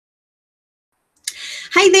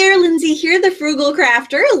Hi there, Lindsay here, the Frugal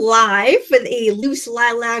Crafter, live with a loose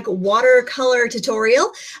lilac watercolor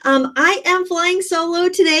tutorial. I am flying solo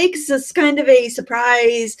today because it's kind of a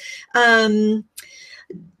surprise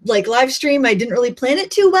like live stream. I didn't really plan it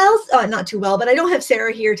too well, not too well, but I don't have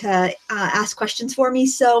Sarah here to ask questions for me.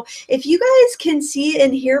 So if you guys can see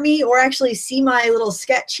and hear me, or actually see my little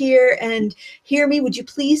sketch here and hear me, would you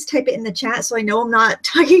please type it in the chat so I know I'm not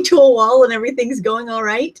talking to a wall and everything's going all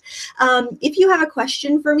right? If you have a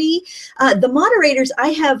question for me, the moderators, I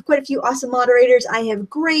have quite a few awesome moderators. I have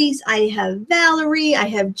Grace, I have Valerie, I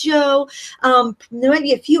have Joe. There might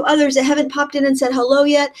be a few others that haven't popped in and said hello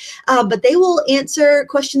yet, but they will answer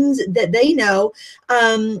questions that they know.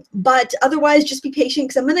 But otherwise, just be patient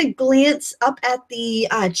because I'm going to glance up at the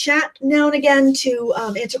chat now and again to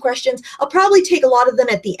answer questions. I'll probably take a lot of them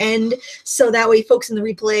at the end, so that way folks in the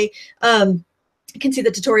replay can see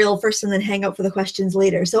the tutorial first and then hang out for the questions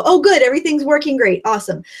later. So, oh, good. Everything's working great.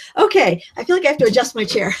 Awesome. Okay. I feel like I have to adjust my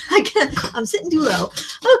chair. I'm sitting too low.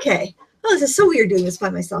 Okay. Oh, this is so weird doing this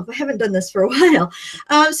by myself. I haven't done this for a while.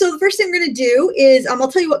 So the first thing we're going to do is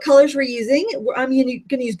I'll tell you what colors we're using. I'm going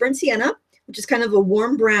to use burnt sienna, which is kind of a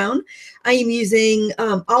warm brown. I am using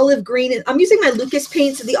olive green, and I'm using my Lucas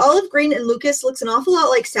paint. So the olive green and Lucas looks an awful lot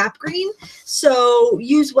like sap green. So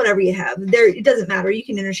use whatever you have. There, it doesn't matter. You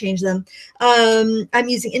can interchange them. I'm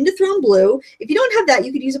using Indothrone blue. If you don't have that,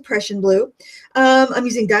 you could use a Prussian blue. I'm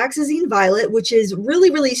using Dioxazine violet, which is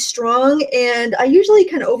really, really strong. And I usually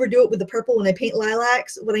kind of overdo it with the purple when I paint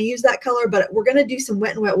lilacs when I use that color, but we're going to do some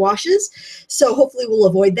wet and wet washes. So hopefully we'll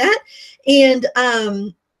avoid that. And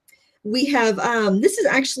we have, this is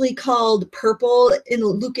actually called purple in the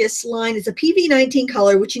Lucas line. It's a PV19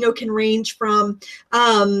 color, which, you know, can range from,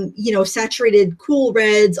 you know, saturated cool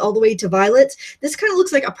reds all the way to violets. This kind of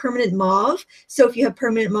looks like a permanent mauve. So if you have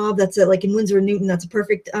permanent mauve, that's like in Winsor & Newton, that's a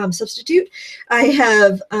perfect substitute. I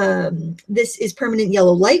have, this is permanent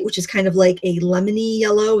yellow light, which is kind of like a lemony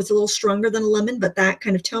yellow. It's a little stronger than a lemon, but that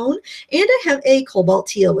kind of tone. And I have a cobalt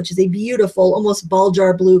teal, which is a beautiful, almost ball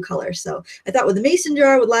jar blue color. So I thought with a mason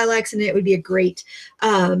jar with lilacs, and it would be a great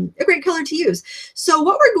color to use. So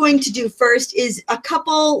what we're going to do first is a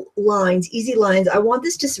couple lines, easy lines. I want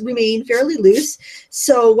this to remain fairly loose.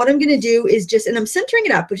 So what I'm going to do is just, and I'm centering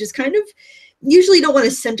it up, which is kind of, usually you don't want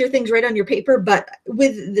to center things right on your paper, but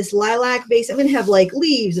with this lilac base, I'm going to have like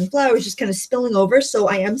leaves and flowers just kind of spilling over. So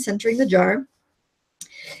I am centering the jar.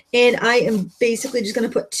 And I am basically just going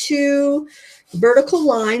to put two vertical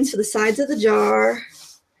lines for the sides of the jar.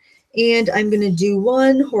 And I'm going to do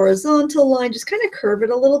one horizontal line, just kind of curve it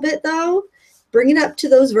a little bit though. Bring it up to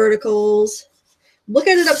those verticals. Look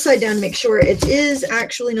at it upside down to make sure it is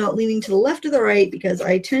actually not leaning to the left or the right, because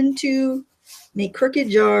I tend to make crooked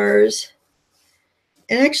jars.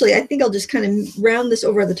 And actually, I think I'll just kind of round this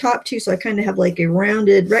over the top too, so I kind of have like a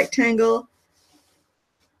rounded rectangle.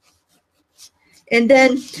 And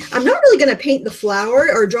then I'm not really going to paint the flower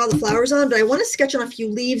or draw the flowers on, but I want to sketch on a few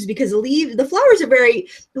leaves, because the flowers are very,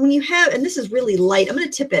 when you have, and this is really light, I'm going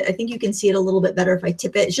to tip it. I think you can see it a little bit better if I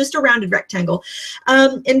tip it. It's just a rounded rectangle.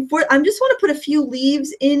 And I just want to put a few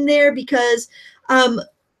leaves in there because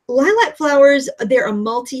lilac flowers, they're a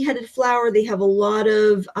multi-headed flower. They have a lot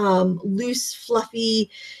of loose, fluffy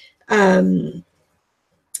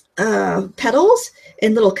petals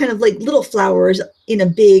and little kind of like little flowers in a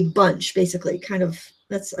big bunch, basically. Kind of,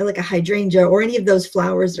 that's like a hydrangea or any of those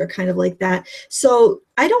flowers that are kind of like that. So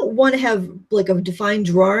I don't want to have like a defined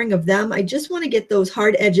drawing of them. I just want to get those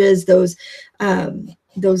hard edges, those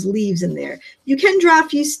leaves in there. You can draw a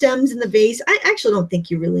few stems in the vase. I actually don't think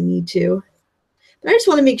you really need to, but I just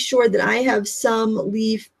want to make sure that I have some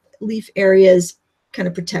leaf areas kind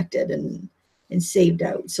of protected and saved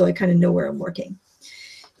out, so I kind of know where I'm working.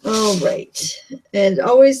 All right, and it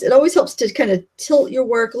always helps to kind of tilt your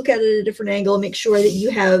work, look at it at a different angle, and make sure that you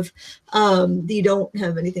have that you don't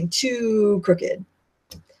have anything too crooked.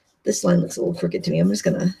 This line looks a little crooked to me. I'm just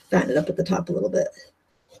going to fatten it up at the top a little bit.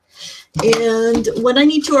 And when I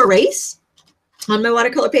need to erase on my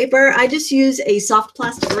watercolor paper, I just use a soft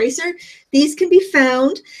plastic eraser. These can be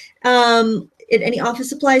found at any office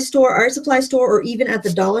supply store, art supply store, or even at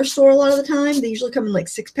the dollar store a lot of the time. They usually come in like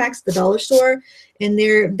 6-packs at the dollar store, and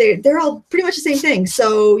they're all pretty much the same thing.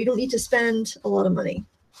 So you don't need to spend a lot of money.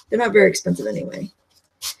 They're not very expensive anyway.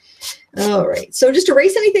 All right, so just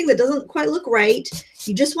erase anything that doesn't quite look right.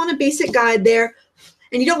 You just want a basic guide there.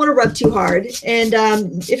 and you don't want to rub too hard. And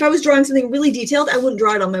if I was drawing something really detailed, I wouldn't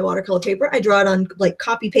draw it on my watercolor paper. I draw it on like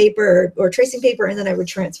copy paper or tracing paper, and then I would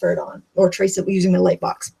transfer it on or trace it using my light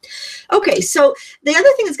box. Okay, so the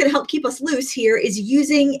other thing that's going to help keep us loose here is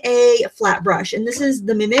using a flat brush. And this is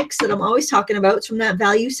the Mimics that I'm always talking about. It's from that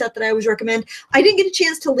value set that I always recommend. I didn't get a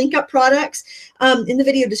chance to link up products in the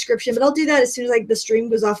video description, but I'll do that as soon as like the stream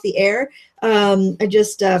goes off the air. I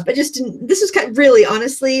just didn't, this was kind of really,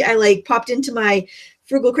 honestly, I like popped into my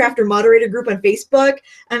Frugal Crafter moderator group on Facebook.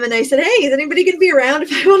 And I said, hey, is anybody going to be around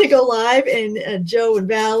if I want to go live? And Joe and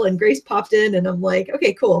Val and Grace popped in, and I'm like,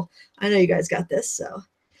 okay, cool. I know you guys got this. So,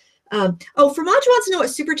 oh, Fromage wants to know what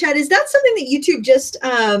Super Chat is. That's something that YouTube just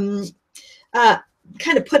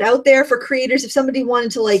kind of put out there for creators. If somebody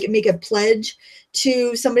wanted to like make a pledge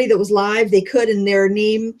to somebody that was live, they could, and their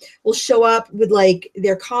name will show up with like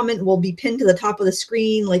their comment will be pinned to the top of the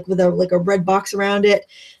screen, like with a red box around it.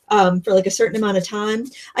 For like a certain amount of time.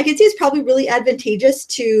 I can see it's probably really advantageous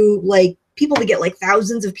to like people to get like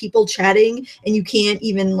thousands of people chatting, and you can't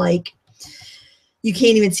even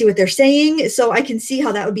see what they're saying. So I can see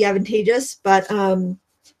how that would be advantageous, but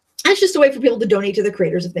that's just a way for people to donate to the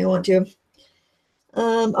creators if they want to.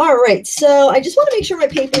 All right, so I just want to make sure my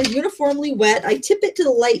paper is uniformly wet. I tip it to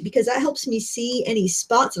the light because that helps me see any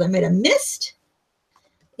spots that I might have missed.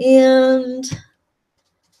 And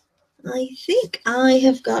I think I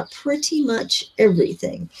have got pretty much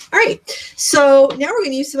everything. All right, so now we're going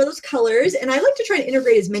to use some of those colors, and I like to try to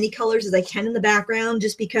integrate as many colors as I can in the background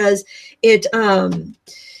just because it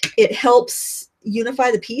helps unify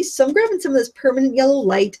the piece. So I'm grabbing some of this permanent yellow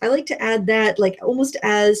light. I like to add that like almost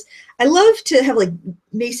as, I love to have like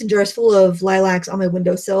mason jars full of lilacs on my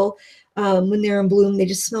windowsill. When they're in bloom, they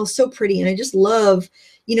just smell so pretty, and I just love,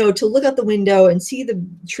 you know, to look out the window and see the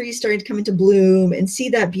trees starting to come into bloom and see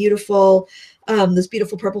that beautiful, those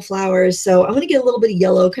beautiful purple flowers. So I'm going to get a little bit of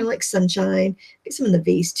yellow, kind of like sunshine. Get some in the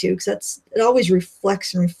vase too, because it always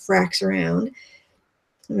reflects and refracts around.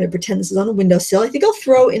 I'm going to pretend this is on a windowsill. I think I'll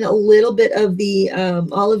throw in a little bit of the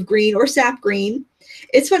olive green or sap green.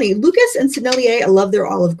 It's funny, Lucas and Sennelier, I love their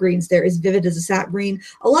olive greens. They're as vivid as a sap green.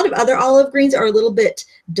 A lot of other olive greens are a little bit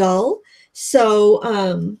dull.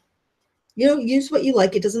 So, you know, use what you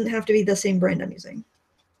like. It doesn't have to be the same brand I'm using.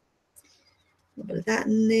 A little bit of that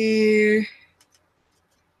in there.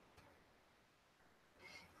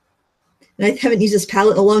 And I haven't used this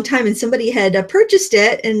palette in a long time, and somebody had purchased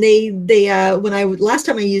it, and when last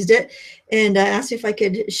time I used it, and asked me if I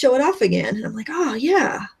could show it off again. And I'm like, oh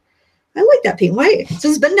yeah, I like that paint. Why? So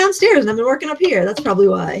it's been downstairs, and I've been working up here. That's probably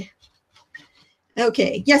why.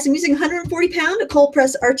 Okay, yes, I'm using 140 pound cold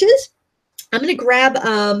press arches. I'm going to grab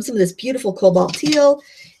some of this beautiful cobalt teal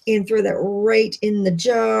and throw that right in the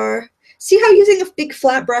jar. See how using a big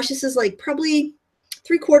flat brush, this is like probably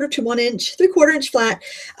 3/4 to 1 inch, 3/4 inch flat.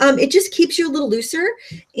 It just keeps you a little looser.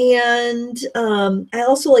 And I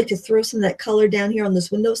also like to throw some of that color down here on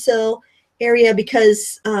this windowsill area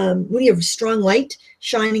because when you have strong light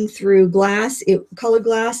shining through glass, colored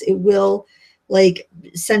glass, it will like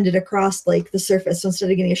send it across like the surface. So instead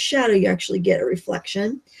of getting a shadow, you actually get a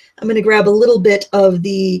reflection. I'm going to grab a little bit of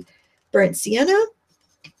the burnt sienna.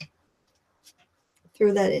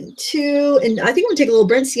 Throw that in too. And I think I'm going to take a little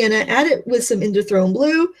burnt sienna, add it with some Indothrone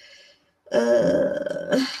blue.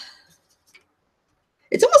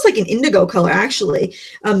 It's almost like an indigo color, actually.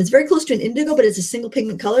 It's very close to an indigo, but it's a single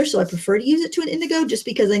pigment color, so I prefer to use it to an indigo just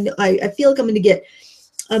because I feel like I'm going to get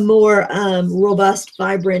a more robust,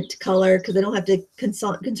 vibrant color because I don't have to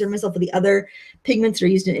concern myself with the other pigments that are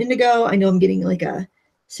used in indigo. I know I'm getting like a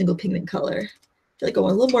single pigment color. I feel like I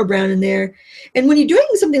want a little more brown in there. And when you're doing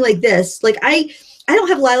something like this, like I don't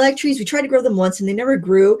have lilac trees. We tried to grow them once and they never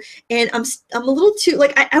grew. And I'm a little too,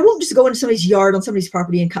 like, I won't just go into somebody's yard on somebody's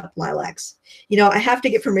property and cut lilacs. You know, I have to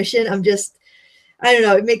get permission. I don't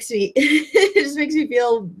know. It makes me, it just makes me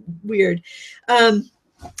feel weird.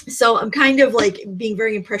 So I'm kind of like being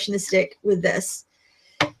very impressionistic with this.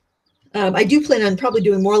 I do plan on probably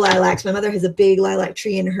doing more lilacs. My mother has a big lilac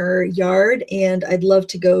tree in her yard, and I'd love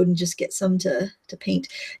to go and just get some to paint.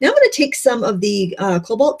 Now I'm going to take some of the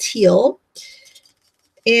cobalt teal,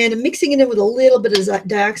 and I'm mixing it in with a little bit of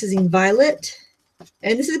dioxazine violet.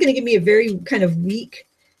 And this is going to give me a very kind of weak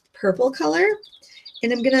purple color.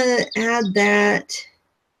 And I'm going to add that.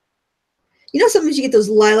 You know, sometimes you get those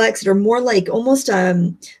lilacs that are more like almost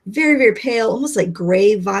very, very pale, almost like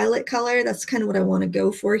gray violet color. That's kind of what I want to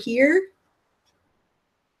go for here.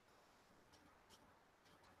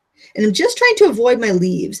 And I'm just trying to avoid my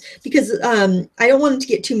leaves because I don't want them to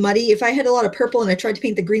get too muddy. If I had a lot of purple and I tried to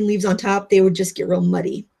paint the green leaves on top, they would just get real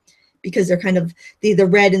muddy because they're kind of, the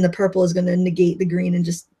red and the purple is going to negate the green and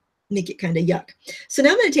just make it kind of yuck. So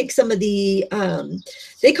now I'm going to take some of the,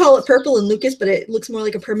 they call it purple in Lucas, but it looks more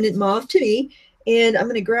like a permanent mauve to me. And I'm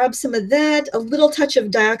going to grab some of that, a little touch of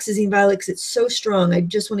dioxazine violet because it's so strong. I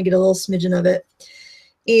just want to get a little smidgen of it.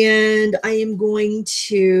 And I am going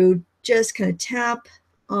to just kind of tap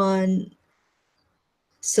on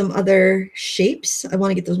some other shapes. I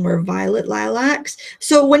want to get those more violet lilacs.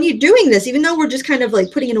 So when you're doing this, even though we're just kind of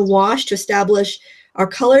like putting in a wash to establish our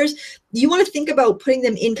colors, you want to think about putting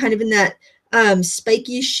them in kind of in that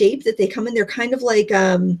spiky shape that they come in. They're kind of like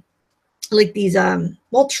these,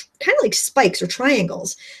 well, kind of like spikes or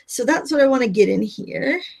triangles. So that's what I want to get in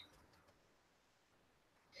here.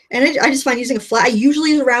 And I just find using a flat, I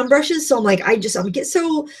usually use round brushes. So I'm like, I get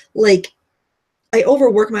so like, I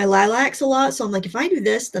overwork my lilacs a lot. So I'm like, if I do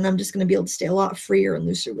this, then I'm just going to be able to stay a lot freer and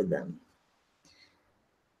looser with them.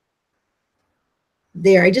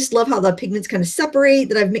 There, I just love how the pigments kind of separate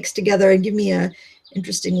that I've mixed together and give me a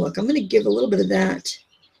interesting look. I'm going to give a little bit of that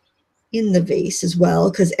in the vase as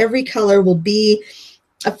well, because every color will be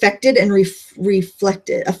affected and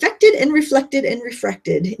reflected and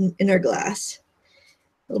refracted in our glass.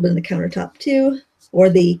 A little bit on the countertop too, or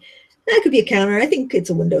that could be a counter. I think it's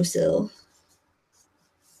a windowsill.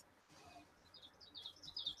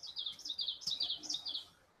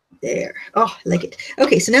 There. Oh, I like it.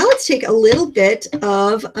 Okay, so now let's take a little bit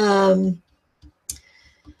of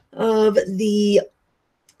the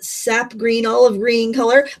sap green, olive green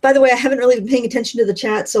color. By the way, I haven't really been paying attention to the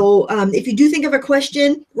chat, so if you do think of a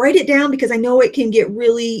question, write it down, because I know it can get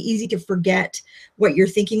really easy to forget what you're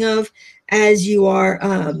thinking of as you are,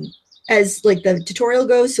 as like the tutorial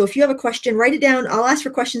goes. So if you have a question, write it down. I'll ask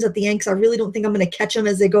for questions at the end, because I really don't think I'm going to catch them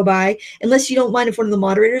as they go by, unless you don't mind if one of the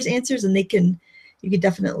moderators answers, and you could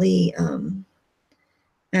definitely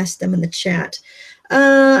ask them in the chat.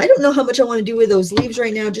 I don't know how much I want to do with those leaves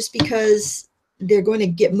right now, just because they're going to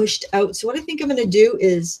get mushed out. So what I think I'm going to do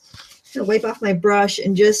is kind of wipe off my brush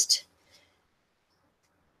and just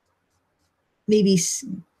maybe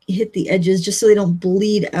hit the edges just so they don't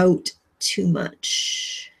bleed out too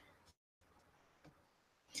much.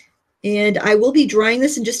 And I will be drying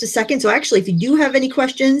this in just a second. So actually, if you do have any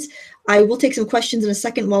questions, I will take some questions in a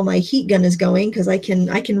second while my heat gun is going, because I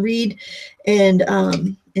can read and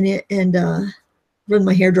run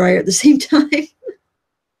my hair dryer at the same time.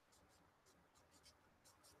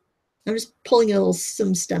 I'm just pulling in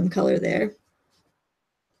some stem color there.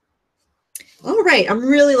 All right, I'm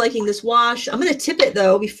really liking this wash. I'm going to tip it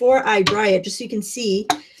though before I dry it, just so you can see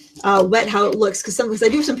wet how it looks, because I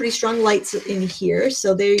do have some pretty strong lights in here,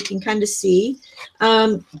 so there you can kind of see.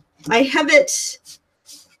 I have it.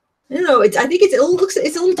 I don't know. I think it's a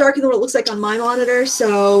little darker than what it looks like on my monitor.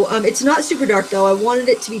 So it's not super dark though. I wanted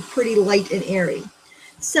it to be pretty light and airy.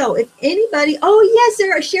 So if anybody, oh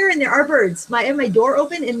yes, Sharon, there are birds. I have my door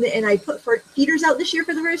open and I put feeders out this year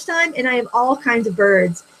for the first time, and I have all kinds of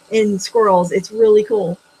birds and squirrels. It's really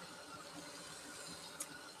cool.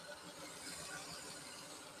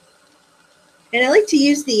 And I like to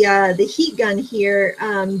use the heat gun here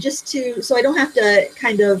just so I don't have to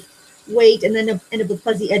kind of wait and then end up with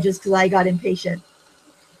fuzzy edges because I got impatient.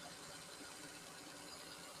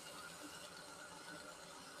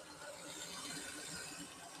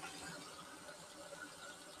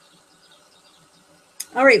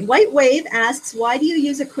 All right, White Wave asks, why do you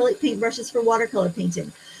use acrylic paint brushes for watercolor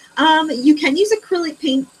painting? You can use acrylic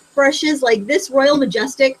paint brushes like this Royal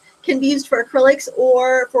Majestic can be used for acrylics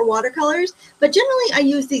or for watercolors, but generally I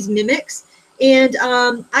use these Mimics. And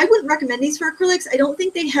I wouldn't recommend these for acrylics. I don't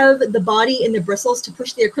think they have the body and the bristles to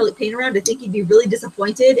push the acrylic paint around. I think you'd be really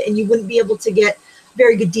disappointed and you wouldn't be able to get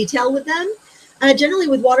very good detail with them. Generally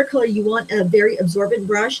with watercolor, you want a very absorbent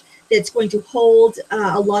brush that's going to hold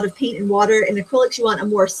a lot of paint and water. In acrylics, you want a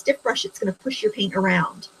more stiff brush that's going to push your paint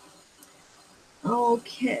around.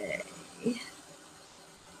 Okay.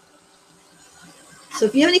 So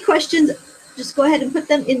if you have any questions, just go ahead and put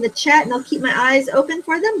them in the chat and I'll keep my eyes open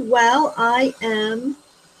for them while I am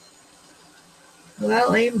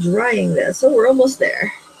drying this. So we're almost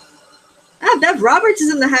there. Ah, Bev Roberts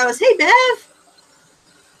is in the house. Hey, Bev.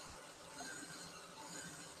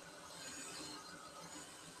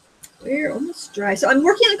 We're almost dry. So I'm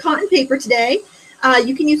working on cotton paper today.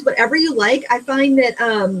 You can use whatever you like. I find that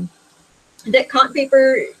that cotton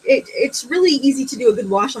paper, it's really easy to do a good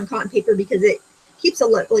wash on cotton paper because it keeps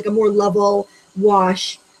like a more level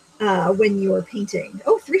wash when you're painting.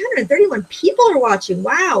 Oh, 331 people are watching.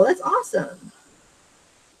 Wow, that's awesome.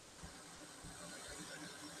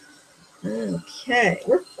 Okay,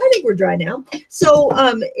 I think we're dry now. So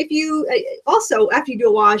if you also, after you do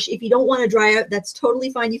a wash, if you don't want to dry out, that's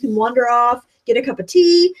totally fine. You can wander off, get a cup of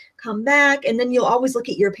tea, come back, and then you'll always look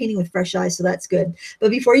at your painting with fresh eyes, so that's good.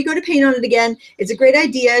 But before you go to paint on it again, it's a great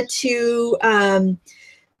idea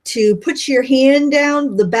to put your hand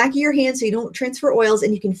down, the back of your hand, so you don't transfer oils,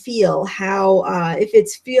 and you can feel how, if it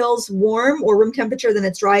feels warm or room temperature, then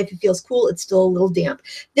it's dry. If it feels cool, it's still a little damp.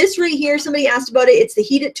 This right here, somebody asked about it. It's the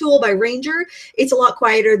Heat It tool by Ranger. It's a lot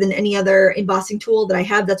quieter than any other embossing tool that I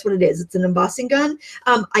have. That's what it is. It's an embossing gun.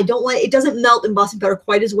 It doesn't melt embossing powder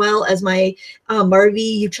quite as well as my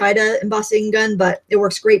Marvy Uchida embossing gun, but it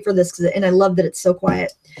works great for this, and I love that it's so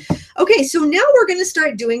quiet. Okay, so now we're going to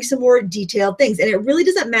start doing some more detailed things, and it really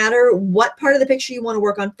doesn't matter what part of the picture you want to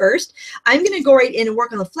work on first. I'm going to go right in and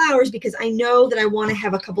work on the flowers because I know that I want to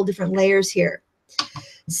have a couple different layers here.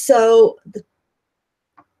 So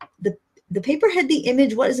the paper had the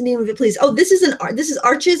image. What is the name of it, please? Oh, this is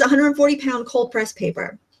Arches 140-pound cold press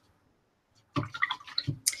paper.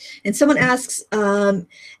 And someone asks, a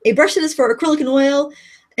brush that is for acrylic and oil.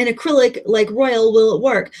 An acrylic like Royal, will it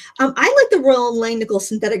work? I like the Royal & Langnickel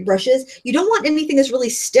synthetic brushes. You don't want anything that's really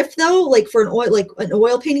stiff though, like for an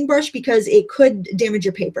oil painting brush, because it could damage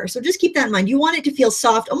your paper. So just keep that in mind. You want it to feel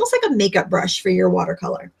soft, almost like a makeup brush for your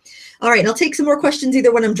watercolor. All right, and I'll take some more questions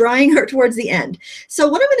either when I'm drying or towards the end. So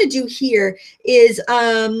what I'm going to do here is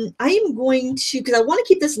I am going to, because I want to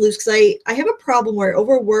keep this loose, because I have a problem where I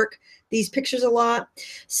overwork these pictures a lot.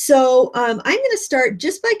 So I'm going to start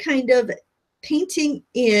just by kind of painting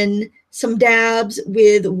in some dabs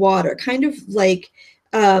with water, kind of like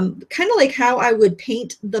how I would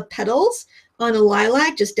paint the petals on a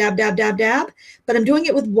lilac, just dab, dab, dab, dab. But I'm doing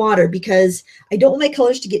it with water because I don't want my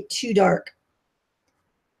colors to get too dark.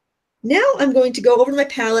 Now I'm going to go over to my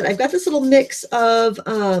palette. I've got this little mix of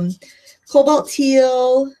cobalt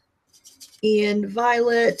teal and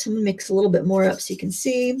violet. I'm gonna mix a little bit more up so you can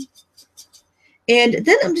see. And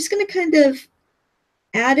then I'm just going to kind of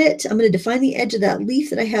add it. I'm going to define the edge of that leaf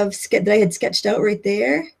that I had sketched out right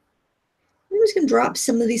there. I'm just going to drop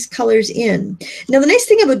some of these colors in. Now, the nice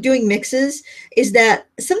thing about doing mixes is that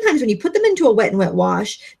sometimes when you put them into a wet and wet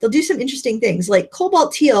wash, they'll do some interesting things. Like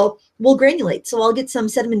cobalt teal will granulate, so I'll get some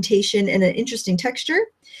sedimentation and an interesting texture.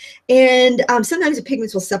 And sometimes the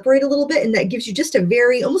pigments will separate a little bit, and that gives you just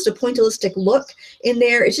almost a pointillistic look in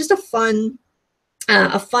there. It's just a fun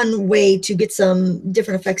way to get some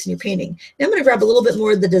different effects in your painting. Now I'm going to grab a little bit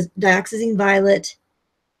more of the dioxazine violet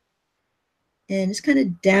and just kind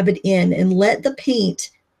of dab it in and let the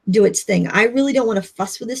paint do its thing. I really don't want to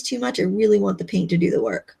fuss with this too much. I really want the paint to do the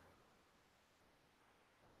work.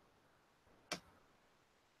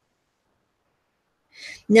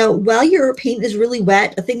 Now, while your paint is really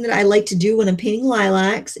wet, a thing that I like to do when I'm painting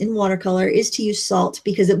lilacs in watercolor is to use salt,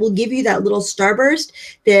 because it will give you that little starburst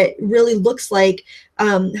that really looks like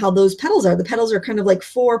how those petals are. The petals are kind of like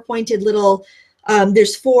four pointed little,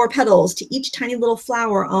 there's 4 petals to each tiny little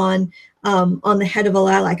flower on the head of a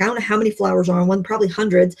lilac. I don't know how many flowers are on one, probably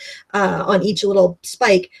hundreds on each little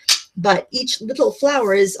spike, but each little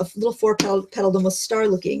flower is a little 4-petaled, almost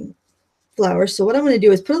star-looking flower. So what I'm going to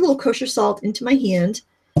do is put a little kosher salt into my hand,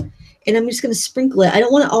 and I'm just going to sprinkle it. I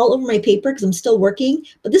don't want it all over my paper because I'm still working,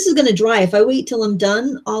 but this is going to dry. If I wait till I'm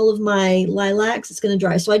done all of my lilacs, it's going to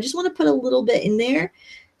dry. So I just want to put a little bit in there,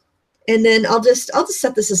 and then I'll just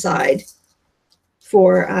set this aside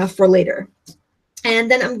for later. And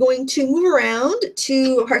then I'm going to move around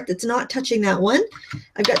to a heart that's not touching that one.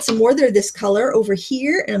 I've got some more that are this color over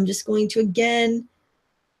here, and I'm just going to again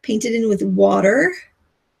paint it in with water.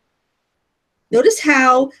 Notice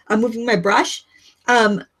how I'm moving my brush.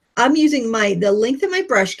 I'm using the length of my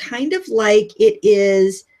brush kind of like it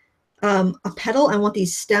is a petal. I want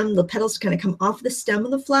the petals to kind of come off the stem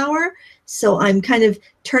of the flower. So I'm kind of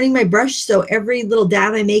turning my brush so every little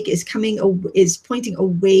dab I make is pointing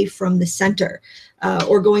away from the center,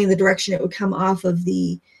 or going in the direction it would come off of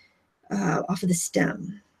the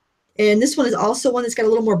stem. And this one is also one that's got a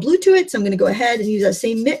little more blue to it. So I'm going to go ahead and use that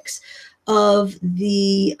same mix of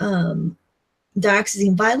the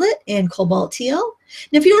dioxazine violet and cobalt teal.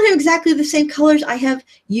 Now, if you don't have exactly the same colors I have,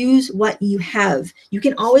 use what you have. You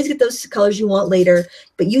can always get those colors you want later,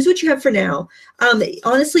 but use what you have for now.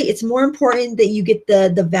 Honestly, it's more important that you get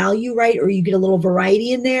the value right, or you get a little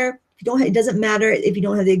variety in there. If you don't, it doesn't matter if you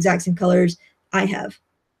don't have the exact same colors I have.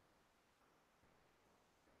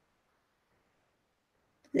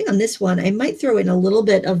 I think on this one, I might throw in a little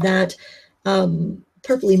bit of that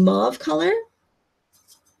purpley mauve color,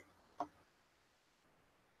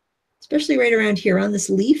 especially right around here on this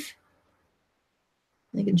leaf.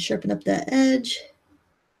 I can sharpen up that edge.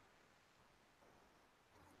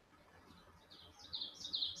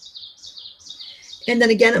 And then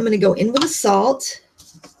again, I'm going to go in with the salt.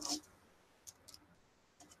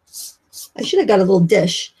 I should have got a little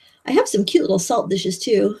dish. I have some cute little salt dishes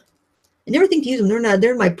too. I never think to use them.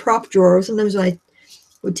 They're in my prop drawer. Sometimes when I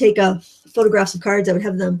would take photographs of cards, I would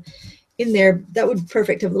have them in there. That would be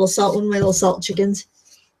perfect to have a little salt, one of my little salt chickens.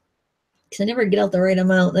 Because I never get out the right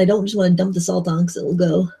amount. And I don't just want to dump the salt on because it'll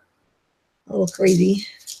go a little crazy.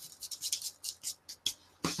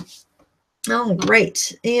 All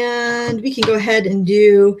right, and we can go ahead and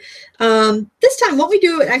do, this time, won't we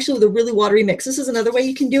do it actually with a really watery mix? This is another way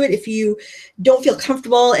you can do it if you don't feel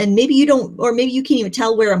comfortable, and maybe you don't, or maybe you can't even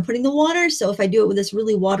tell where I'm putting the water. So if I do it with this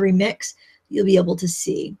really watery mix, you'll be able to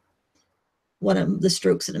see what the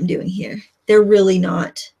strokes that I'm doing here. They're really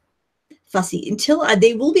not fussy until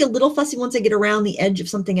they will be a little fussy once I get around the edge of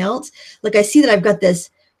something else. Like I see that I've got this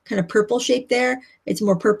kind of purple shape there. It's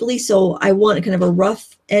more purpley, so I want kind of a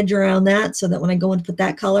rough edge around that so that when I go and put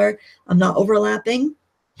that color, I'm not overlapping.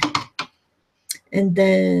 And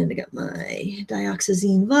then I got my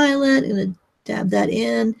dioxazine violet. I'm going to dab that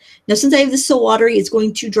in. Now, since I have this so watery, it's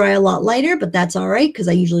going to dry a lot lighter, but that's all right because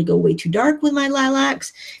I usually go way too dark with my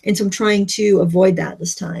lilacs, and so I'm trying to avoid that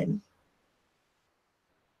this time.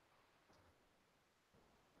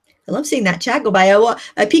 I love seeing that chat go by.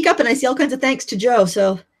 I peek up and I see all kinds of thanks to Joe,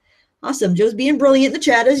 so awesome. Joe's being brilliant in the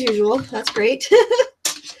chat as usual. That's great.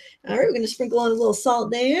 All right, we're going to sprinkle on a little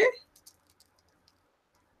salt there.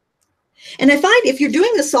 And I find if you're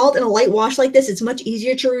doing the salt in a light wash like this, it's much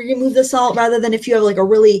easier to remove the salt rather than if you have like a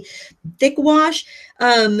really thick wash.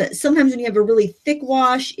 Sometimes when you have a really thick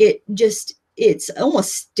wash, it's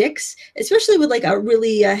almost sticks, especially with like a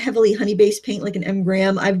really heavily honey-based paint like an M.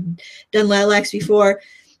 Graham. I've done lilacs before,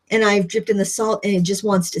 and I've dripped in the salt and it just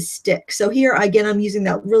wants to stick. So here, again, I'm using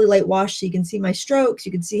that really light wash so you can see my strokes.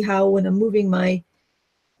 You can see how when I'm moving my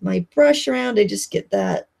brush around, I just get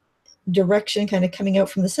that direction kind of coming out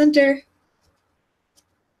from the center.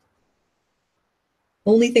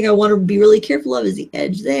 Only thing I want to be really careful of is the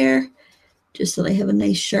edge there, just so that I have a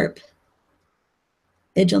nice sharp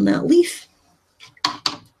edge on that leaf.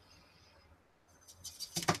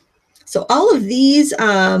 So all of these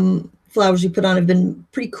flowers we put on have been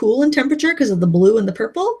pretty cool in temperature because of the blue and the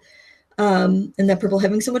purple, and that purple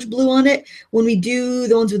having so much blue on it. When we do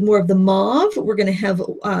the ones with more of the mauve, we're going to have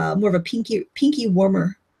more of a pinky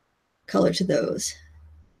warmer color to those.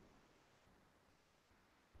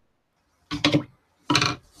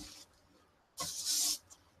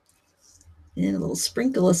 And a little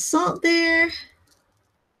sprinkle of salt there.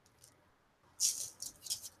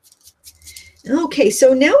 Okay,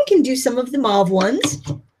 so now we can do some of the mauve ones.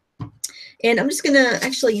 And I'm just going to,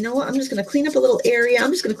 actually, you know what? I'm just going to clean up a little area.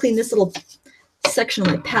 I'm just going to clean this little section of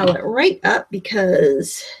my palette right up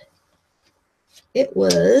because it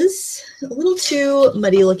was a little too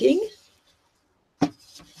muddy looking.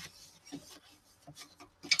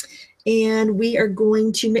 And we are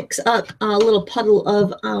going to mix up a little puddle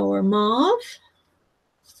of our mauve.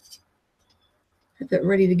 Have it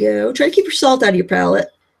ready to go. Try to keep your salt out of your palette.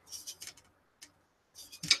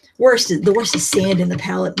 The worst is sand in the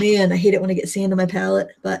palette. Man, I hate it when I get sand on my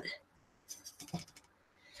palette, but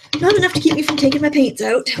not enough to keep me from taking my paints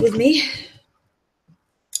out with me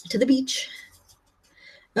to the beach.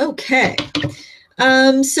 Okay.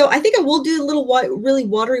 So I think I will do a little really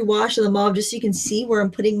watery wash of the mauve just so you can see where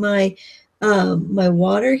I'm putting my my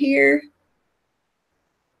water here.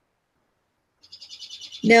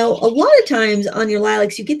 Now, a lot of times on your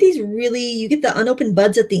lilacs, you get you get the unopened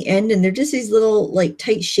buds at the end, and they're just these little like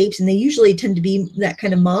tight shapes, and they usually tend to be that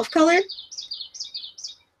kind of mauve color.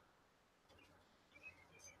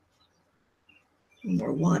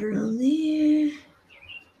 More water on there.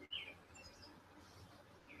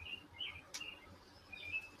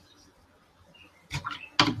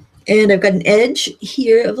 And I've got an edge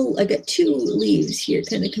here I got two leaves here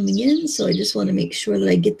kind of coming in, so I just want to make sure that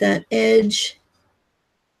I get that edge.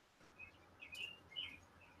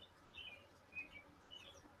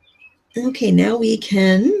 Okay, now we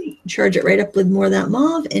can charge it right up with more of that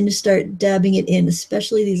mauve and just start dabbing it in,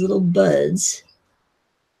 especially these little buds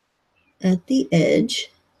at the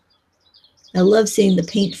edge. I love seeing the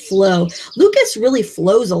paint flow. Lucas really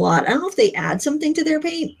flows a lot. I don't know if they add something to their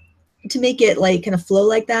paint to make it like kind of flow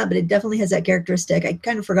like that, but it definitely has that characteristic. I'd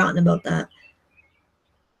kind of forgotten about that.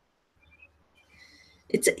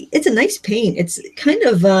 It's a nice paint. It's kind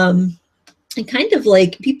of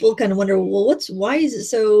like people kind of wonder, well, why is it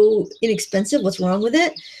so inexpensive? What's wrong with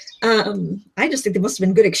it? I just think there must have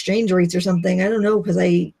been good exchange rates or something. I don't know, because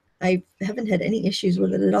I haven't had any issues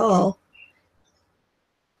with it at all.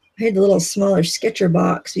 I had the little smaller sketcher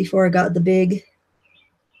box before I got the big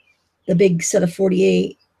set of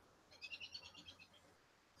 48.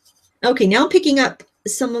 Okay, now I'm picking up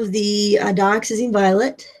some of the dioxazine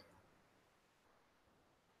violet.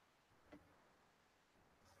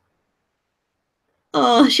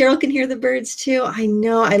 Oh, Cheryl can hear the birds too. I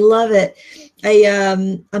know, I love it.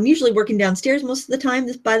 I'm usually working downstairs most of the time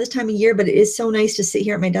by this time of year, but it is so nice to sit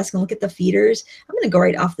here at my desk and look at the feeders. I'm gonna go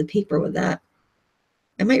right off the paper with that.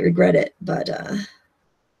 I might regret it, but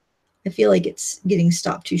I feel like it's getting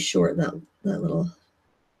stopped too short, that little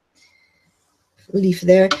leaf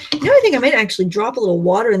there. Now I think I might actually drop a little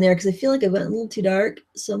water in there because I feel like I went a little too dark.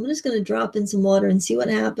 So I'm just going to drop in some water and see what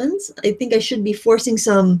happens. I think I should be forcing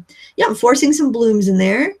some, yeah, I'm forcing some blooms in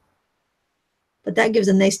there. But that gives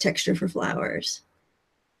a nice texture for flowers.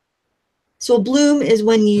 So a bloom is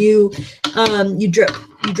when you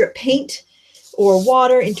drip paint or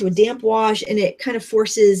water into a damp wash, and it kind of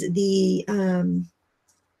forces the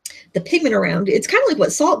pigment around. It's kind of like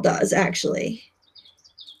what salt does, actually.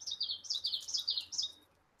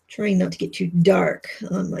 Trying not to get too dark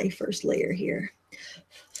on my first layer here.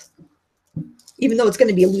 Even though it's going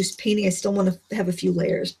to be a loose painting, I still want to have a few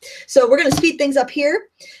layers. So we're going to speed things up here.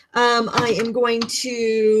 I am going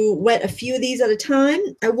to wet a few of these at a time.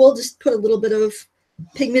 I will just put a little bit of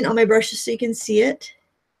pigment on my brush just so you can see it.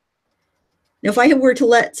 Now, if I were to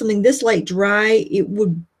let something this light dry, it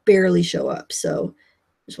would barely show up. So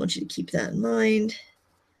just want you to keep that in mind.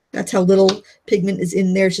 That's how little pigment is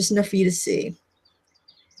in there. It's just enough for you to see.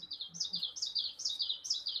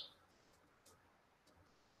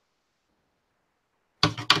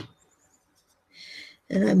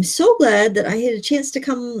 And I'm so glad that I had a chance to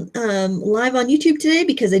come live on YouTube today,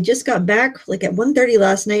 because I just got back like at 1:30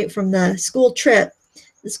 last night from the school trip,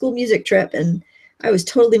 the school music trip, and I was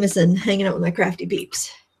totally missing hanging out with my crafty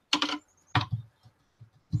peeps.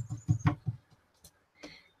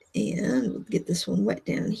 And we'll get this one wet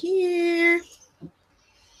down here.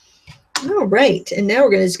 All right, and now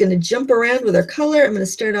we're just going to jump around with our color. I'm going to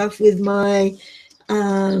start off with my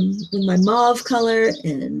mauve color,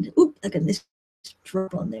 and oop, I got this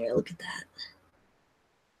drop on there. Look at that.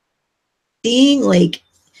 Seeing like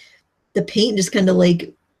the paint just kind of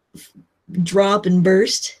like drop and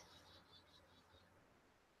burst.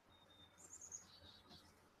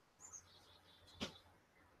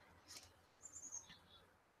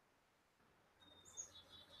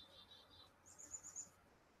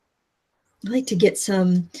 I like to get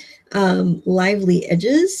some lively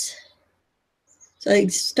edges. So I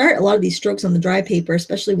start a lot of these strokes on the dry paper,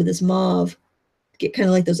 especially with this mauve, get kind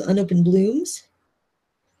of like those unopened blooms,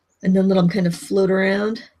 and then let them kind of float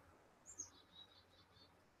around.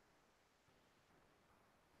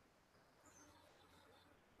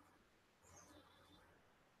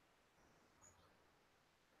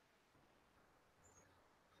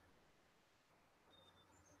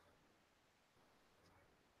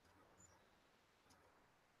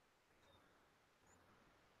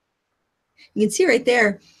 You can see right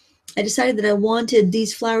there, I decided that I wanted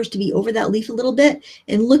these flowers to be over that leaf a little bit,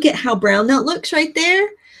 and look at how brown that looks right there.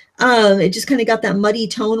 It just kind of got that muddy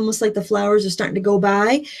tone, almost like the flowers are starting to go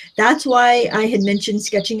by. That's why I had mentioned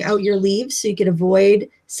sketching out your leaves, so you could avoid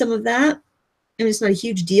some of that. I mean, it's not a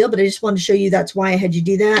huge deal, but I just wanted to show you that's why I had you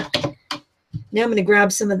do that. Now I'm going to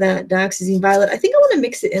grab some of that dioxazine violet. I think I want to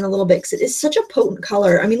mix it in a little bit because it is such a potent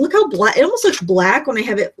color. I mean, look how black, it almost looks black when I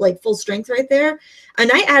have it like full strength right there. And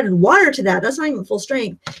I added water to that. That's not even full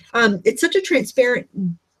strength. It's such a transparent,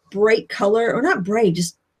 bright color, or not bright,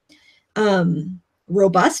 just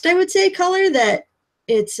robust, I would say, color, that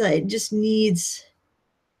it's it just needs,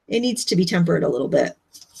 it needs to be tempered a little bit.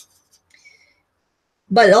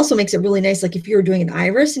 But it also makes it really nice. Like if you're doing an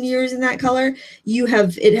iris and you're using that color, you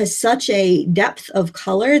have, it has such a depth of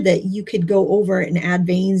color that you could go over and add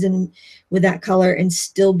veins and with that color and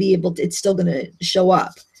still be able to, it's still going to show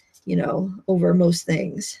up, you know, over most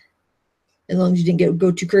things. As long as you didn't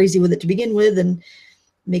go too crazy with it to begin with and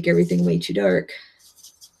make everything way too dark.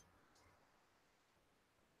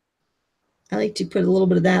 I like to put a little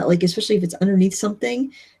bit of that, like especially if it's underneath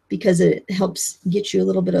something, because it helps get you a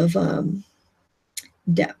little bit of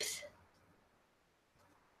depth.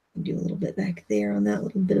 Do a little bit back there on that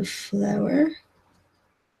little bit of flower.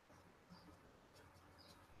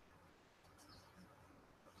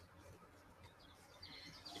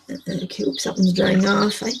 Okay, oops, that one's drying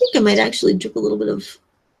off. I think I might actually drip a little bit of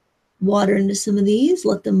water into some of these,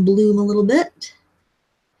 let them bloom a little bit.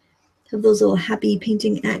 Have those little happy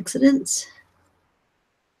painting accidents.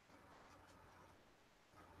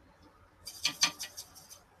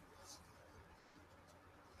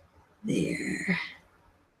 There.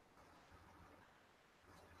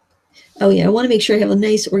 Oh yeah, I want to make sure I have a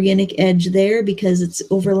nice organic edge there because it's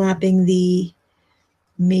overlapping the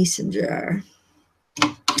mason jar.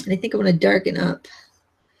 And I think I want to darken up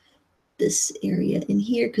this area in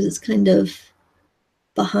here because it's kind of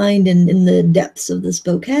behind and in the depths of this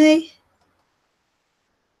bouquet.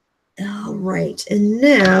 All right, and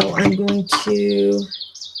now I'm going to, you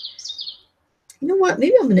know what,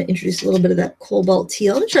 maybe I'm going to introduce a little bit of that cobalt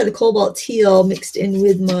teal. I'm going to try the cobalt teal mixed in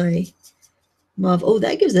with my mauve. Oh,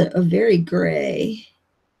 that gives it a very gray,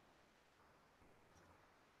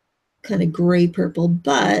 kind of gray purple,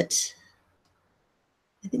 but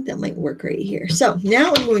I think that might work right here. So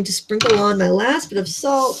now I'm going to sprinkle on my last bit of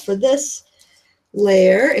salt for this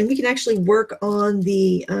layer, and we can actually work on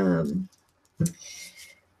the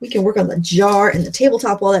jar and the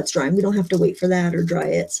tabletop while that's drying. We don't have to wait for that or dry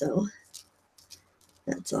it, so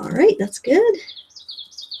that's all right. That's good.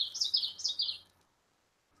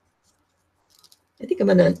 I think I'm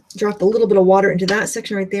going to drop a little bit of water into that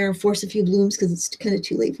section right there and force a few blooms because it's kind of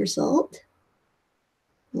too late for salt.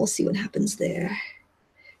 We'll see what happens there.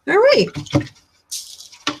 All right.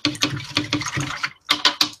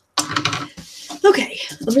 Okay,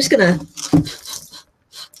 I'm just going to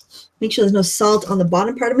make sure there's no salt on the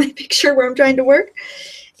bottom part of my picture where I'm trying to work.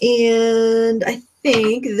 And I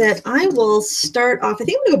think that I will start off, I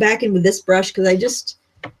think I'm going to go back in with this brush because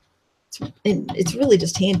and it's really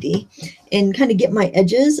just handy, and kind of get my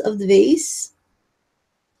edges of the vase.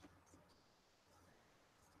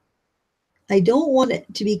 I don't want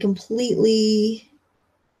it to be completely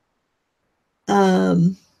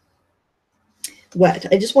wet.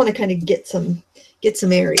 I just want to kind of get some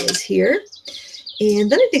areas here.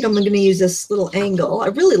 And then I think I'm going to use this little angle. I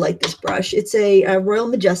really like this brush. It's a Royal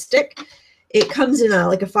Majestic. It comes in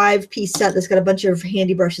like a 5-piece set that's got a bunch of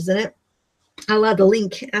handy brushes in it. I'll add the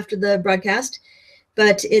link after the broadcast,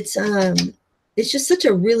 but it's just such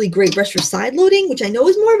a really great brush for side loading, which I know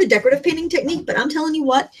is more of a decorative painting technique, but I'm telling you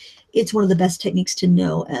what, it's one of the best techniques to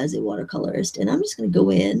know as a watercolorist. And I'm just going to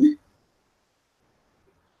go in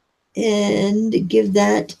and give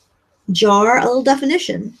that jar a little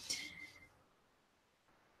definition.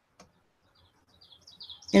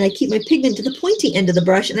 And I keep my pigment to the pointy end of the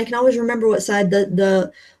brush, and I can always remember what side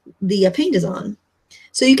the paint is on.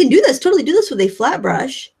 So you can do this, totally do this with a flat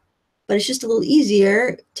brush, but it's just a little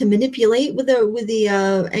easier to manipulate with the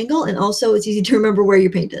angle, and also it's easy to remember where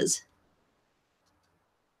your paint is.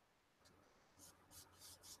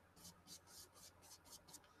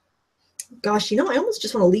 Gosh, you know, I almost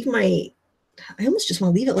just want to leave it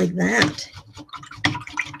like that.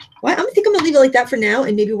 Well, I think I'm gonna leave it like that for now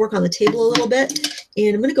and maybe work on the table a little bit.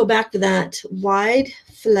 And I'm gonna go back to that wide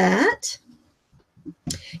flat.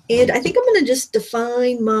 And I think I'm gonna just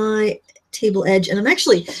define my table edge. And I'm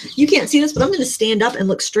actually, you can't see this, but I'm gonna stand up and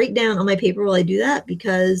look straight down on my paper while I do that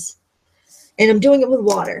and I'm doing it with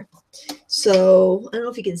water. So I don't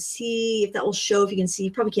know if you can see, if that will show, if you can see,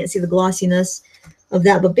 you probably can't see the glossiness of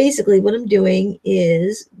that. But basically what I'm doing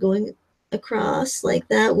is going across like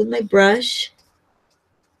that with my brush,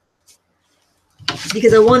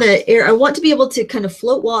 because I want to be able to kind of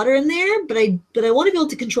float water in there, but I want to be able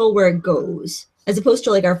to control where it goes, as opposed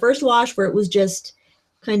to like our first wash where it was just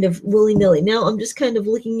kind of willy-nilly. Now I'm just kind of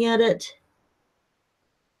looking at it,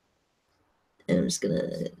 and I'm just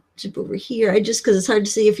gonna jump over here. Because it's hard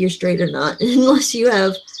to see if you're straight or not unless you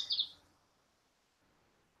have,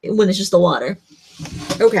 when it's just the water.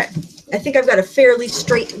 Okay, I think I've got a fairly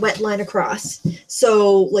straight wet line across.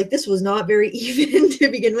 So like this was not very even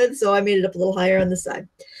to begin with, so I made it up a little higher on this side.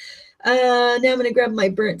 Now I'm going to grab my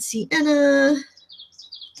burnt sienna.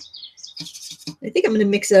 I think I'm going to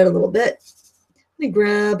mix it out a little bit. I'm going to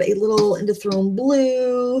grab a little Indothrone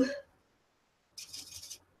blue.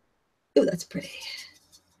 Oh, that's pretty.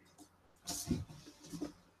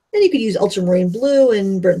 And you could use ultramarine blue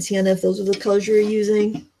and burnt sienna if those are the colors you're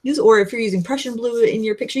using. Or if you're using Prussian blue in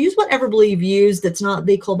your picture, use whatever blue you've used that's not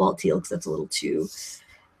the cobalt teal, because that's a little too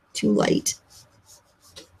light.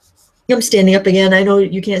 I'm standing up again. I know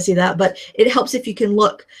you can't see that, but it helps if you can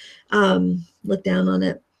look down on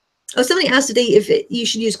it. Oh, somebody asked today if you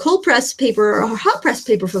should use cold press paper or hot press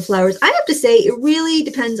paper for flowers. I have to say it really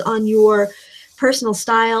depends on your personal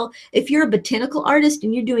style. If you're a botanical artist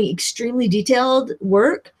and you're doing extremely detailed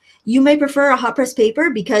work, you may prefer a hot press paper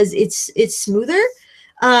because it's smoother.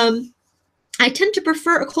 I tend to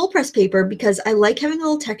prefer a cold press paper because I like having a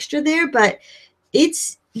little texture there, but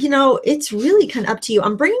it's really kind of up to you.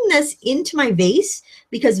 I'm bringing this into my vase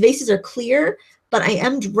because vases are clear, but I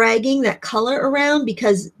am dragging that color around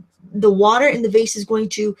because the water in the vase is going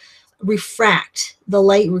to refract the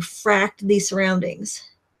light, refract the surroundings.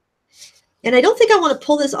 And I don't think I want to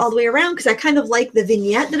pull this all the way around because I kind of like the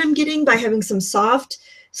vignette that I'm getting by having some soft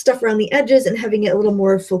stuff around the edges and having it a little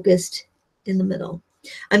more focused in the middle.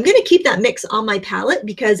 I'm going to keep that mix on my palette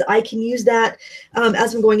because I can use that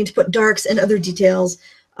as I'm going in to put darks and other details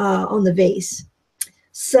on the vase.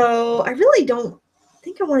 So I really don't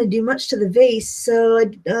think I want to do much to the vase. So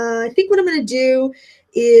I think what I'm going to do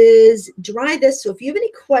is dry this. So if you have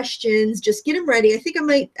any questions, just get them ready. I think I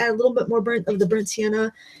might add a little bit more of the burnt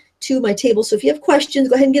sienna to my table. So if you have questions,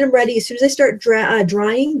 go ahead and get them ready. As soon as I start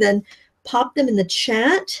drying, then pop them in the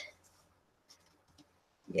chat.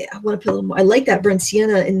 Yeah, I want to put a little more. I like that burnt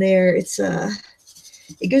sienna in there. It's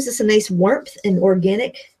it gives us a nice warmth and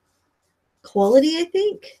organic quality, I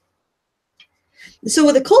think. So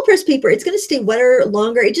with a cold press paper, it's going to stay wetter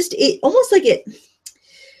longer. It almost like it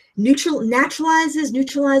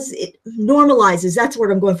normalizes. That's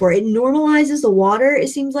what I'm going for. It normalizes the water, it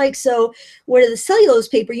seems like. So where the cellulose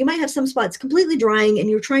paper, you might have some spots completely drying and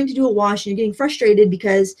you're trying to do a wash and you're getting frustrated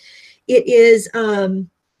because it is,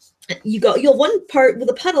 you'll have one part with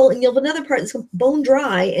a puddle and you'll have another part that's bone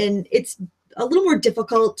dry, and it's a little more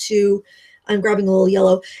difficult to, I'm grabbing a little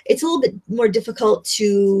yellow. It's a little bit more difficult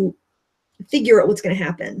to figure out what's going to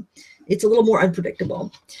happen. It's a little more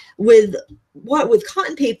unpredictable. With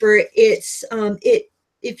cotton paper, it's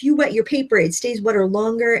if you wet your paper, it stays wetter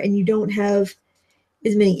longer and you don't have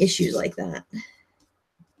as many issues like that.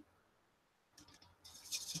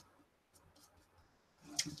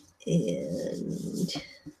 And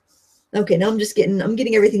okay, now I'm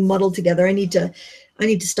getting everything muddled together. I need to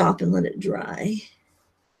stop and let it dry.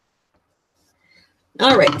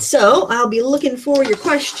 All right, so I'll be looking for your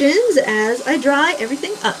questions as I dry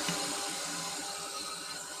everything up.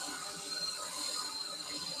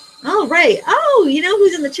 All right. Oh, you know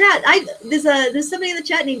who's in the chat? There's somebody in the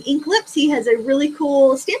chat named Inklips. He has a really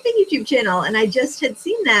cool stamping YouTube channel, and I just had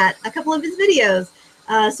seen that, a couple of his videos.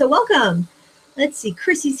 So welcome. Let's see.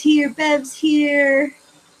 Chrissy's here. Bev's here.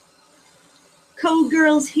 Code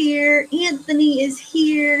Girl's here. Anthony is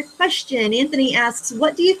here. Question. Anthony asks,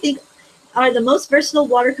 what do you think are the most versatile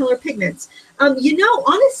watercolor pigments? You know,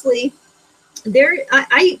 honestly,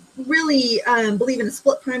 I really believe in a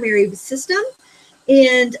split primary system.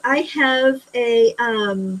 And I have a,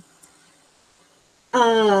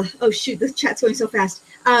 oh shoot, this chat's going so fast.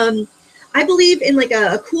 I believe in like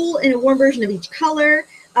a cool and a warm version of each color.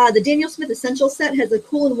 The Daniel Smith Essential set has a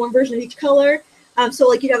cool and warm version of each color. So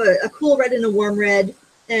like you'd have a cool red and a warm red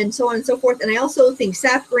and so on and so forth. And I also think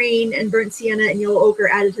sap green and burnt sienna and yellow ochre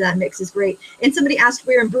added to that mix is great. And somebody asked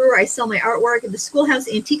where in Brewer I sell my artwork. The Schoolhouse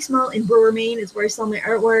Antiques Mall in Brewer, Maine is where I sell my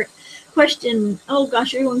artwork. Question, oh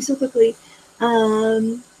gosh, you're going so quickly.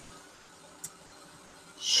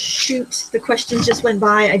 Shoot, the questions just went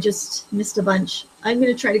by. I just missed a bunch. I'm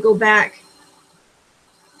going to try to go back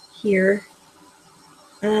here.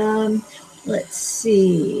 Let's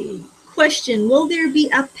see. Question, will there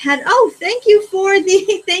be a pet? Oh, thank you for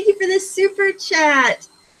this super chat.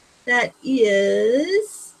 That's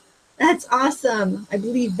awesome. I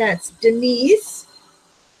believe that's Denise.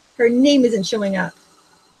 Her name isn't showing up.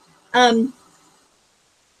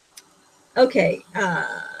 Okay, I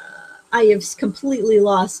have completely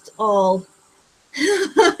lost all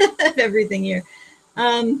of everything here.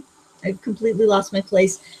 I've completely lost my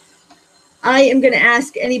place. I am going to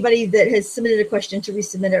ask anybody that has submitted a question to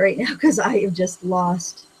resubmit it right now because I have just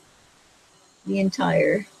lost my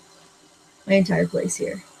entire place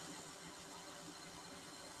here.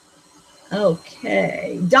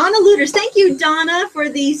 Okay, Donna Looters, thank you, Donna, for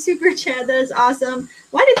the super chat. That is awesome.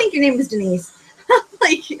 Why do you think your name was Denise?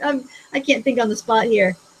 Like, I can't think on the spot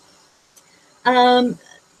here.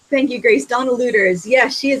 Thank you, Grace. Donna Looters. Yeah,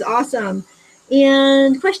 she is awesome.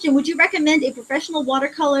 And question, would you recommend a professional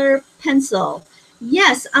watercolor pencil?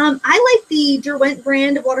 Yes, I like the Derwent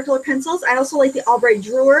brand of watercolor pencils. I also like the Albright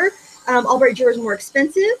Drewer. Albright Drewer is more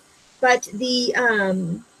expensive, but the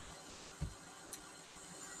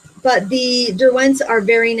Derwents are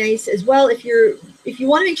very nice as well. If you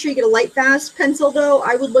want to make sure you get a light fast pencil though,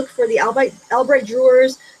 I would look for the Albright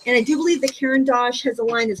Drawers. And I do believe the Caran d'Ache has a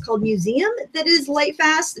line that's called Museum that is light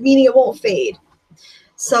fast, meaning it won't fade.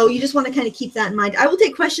 So you just want to kind of keep that in mind. I will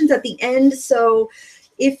take questions at the end. So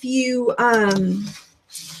if you have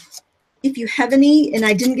any and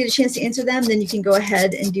I didn't get a chance to answer them, then you can go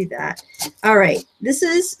ahead and do that. All right, this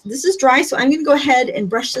is dry, so I'm going to go ahead and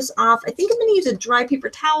brush this off. I think I'm going to use a dry paper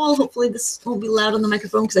towel. Hopefully this won't be loud on the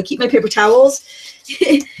microphone because I keep my paper towels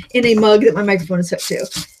in a mug that my microphone is hooked to.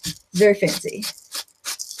 Very fancy.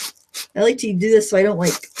 I like to do this so I don't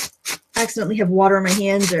like accidentally have water on my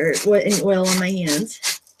hands or any oil on my hands.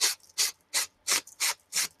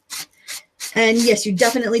 And yes, you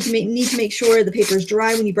definitely need to make sure the paper is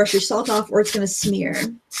dry when you brush your salt off or it's going to smear.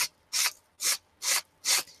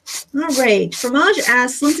 All right, Fromage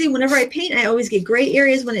asks, Lindsay, whenever I paint, I always get gray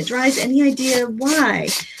areas when it dries. Any idea why?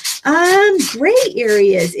 Gray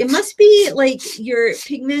areas. It must be like your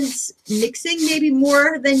pigments mixing maybe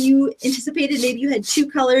more than you anticipated. Maybe you had two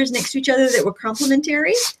colors next to each other that were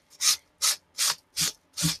complementary.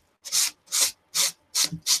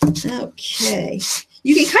 Okay.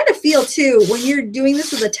 You can kind of feel too when you're doing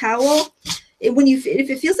this with a towel, if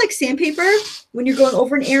it feels like sandpaper, when you're going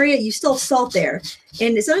over an area, you still have salt there.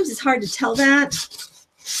 And sometimes it's hard to tell that.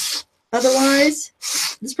 Otherwise,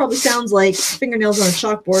 this probably sounds like fingernails on a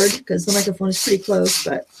chalkboard because the microphone is pretty close,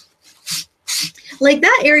 but like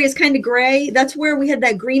that area is kind of gray. That's where we had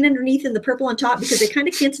that green underneath and the purple on top because they kind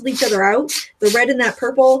of cancel each other out. The red and that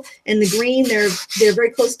purple and the green, they're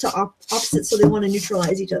very close to opposites, so they want to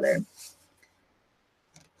neutralize each other.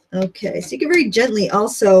 Okay, so you can very gently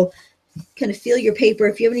also kind of feel your paper.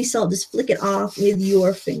 If you have any salt, just flick it off with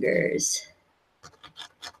your fingers.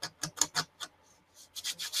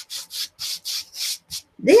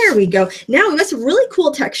 There we go. Now we've got some really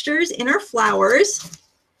cool textures in our flowers.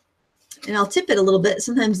 And I'll tip it a little bit.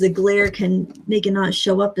 Sometimes the glare can make it not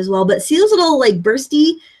show up as well. But see those little like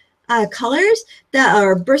bursty colors that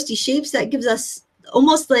are bursty shapes? That gives us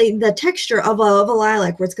almost like the texture of a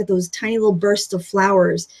lilac, where it's got those tiny little bursts of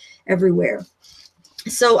flowers everywhere.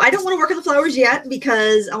 So I don't want to work on the flowers yet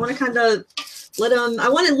because I want to kind of I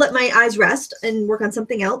want to let my eyes rest and work on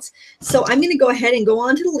something else. So I'm going to go ahead and go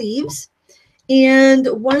on to the leaves. And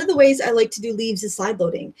one of the ways I like to do leaves is side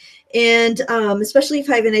loading, and especially if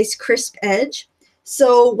I have a nice crisp edge.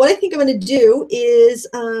 So what I think I'm going to do is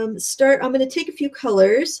I'm going to take a few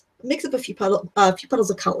colors, mix up a few puddles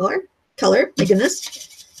of color. My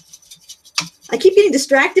goodness. I keep getting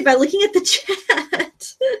distracted by looking at the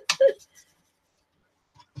chat.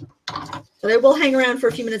 But I will hang around for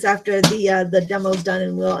a few minutes after the demo's done,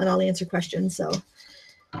 and I'll answer questions. So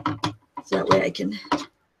that way I can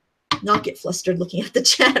not get flustered looking at the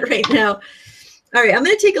chat right now. All right, I'm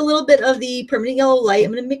going to take a little bit of the permanent yellow light.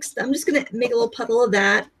 I'm just going to make a little puddle of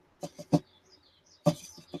that.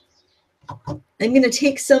 I'm going to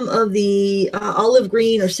take some of the olive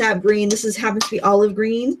green or sap green. This happens to be olive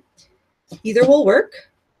green. Either will work.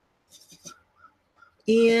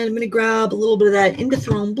 And I'm going to grab a little bit of that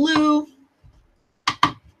Indithrone blue.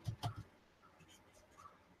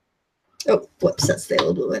 Oh, whoops, that's the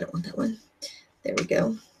yellow blue. I don't want that one. There we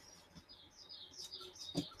go.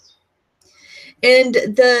 And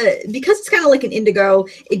because it's kind of like an indigo,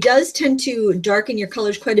 it does tend to darken your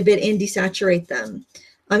colors quite a bit and desaturate them.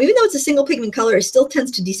 Even though it's a single pigment color, it still tends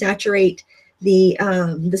to desaturate the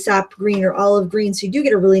sap green or olive green, so you do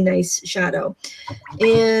get a really nice shadow.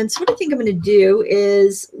 And so what I think I'm going to do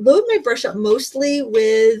is load my brush up mostly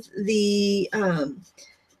with the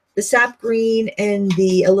sap green and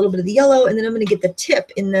a little bit of the yellow, and then I'm going to get the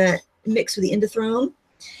tip in that mix with the Indithrone.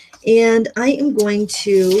 And I am going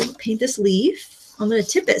to paint this leaf. I'm going to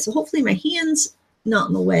tip it, so hopefully my hand's not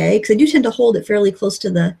in the way, because I do tend to hold it fairly close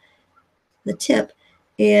to the tip.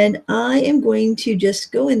 And I am going to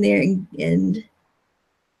just go in there and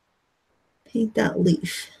paint that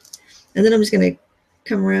leaf. And then I'm just going to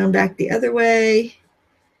come around back the other way.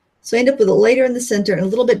 So I end up with a lighter in the center and a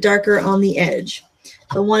little bit darker on the edge.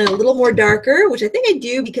 So I want it a little more darker, which I think I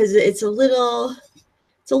do because it's a little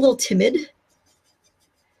timid.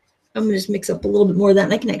 I'm going to just mix up a little bit more of that,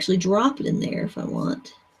 and I can actually drop it in there if I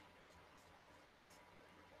want.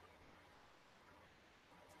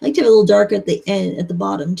 I like to have a little darker at the end, at the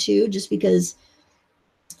bottom too, just because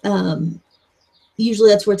usually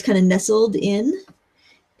that's where it's kind of nestled in.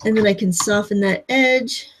 And then I can soften that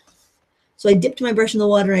edge. So I dipped my brush in the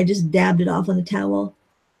water and I just dabbed it off on the towel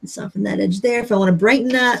and soften that edge there. If I want to brighten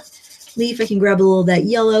that leaf, I can grab a little of that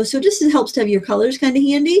yellow. So it just helps to have your colors kind of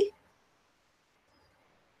handy.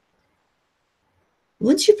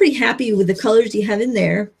 Once you're pretty happy with the colors you have in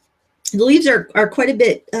there, the leaves are quite a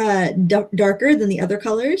bit darker than the other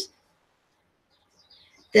colors.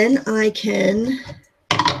 Then I can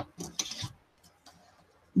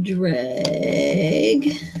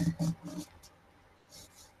drag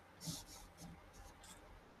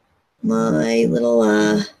my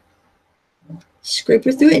little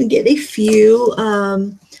scraper through it and get a few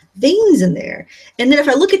veins in there. And then if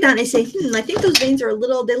I look at that and I say, I think those veins are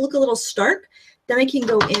they look a little stark, then I can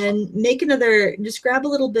go in, make another, just grab a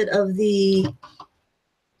little bit of the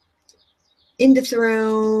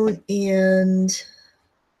Indithrone and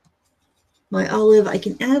my olive. I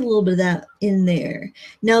can add a little bit of that in there.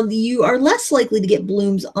 Now, you are less likely to get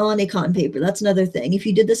blooms on a cotton paper. That's another thing. If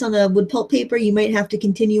you did this on a wood pulp paper, you might have to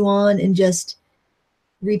continue on and just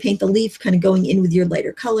repaint the leaf, kind of going in with your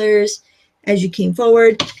lighter colors as you came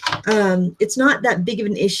forward. It's not that big of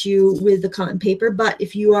an issue with the cotton paper, but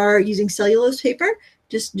if you are using cellulose paper,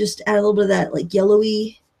 just add a little bit of that like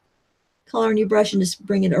yellowy color on your brush and just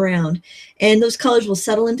bring it around. And those colors will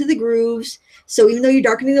settle into the grooves. So even though you're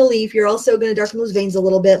darkening the leaf, you're also going to darken those veins a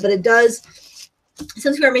little bit, but it does,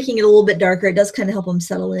 since we are making it a little bit darker, it does kind of help them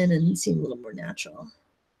settle in and seem a little more natural.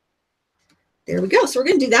 There we go. So we're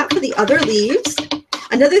going to do that for the other leaves.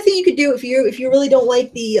 Another thing you could do if you really don't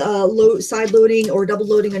like the side loading or double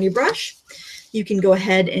loading on your brush, you can go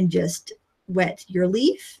ahead and just wet your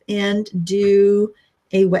leaf and do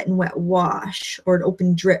a wet and wet wash or an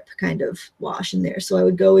open drip kind of wash in there. So I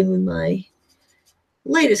would go in with my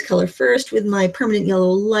lightest color first with my permanent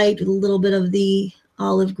yellow light with a little bit of the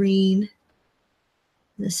olive green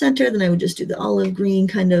in the center. Then I would just do the olive green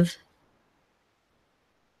kind of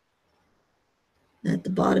at the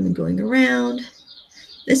bottom and going around.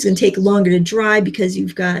 This is going to take longer to dry because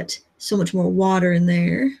you've got so much more water in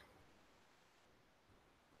there.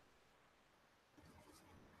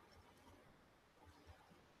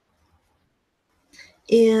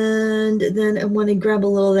 And then I want to grab a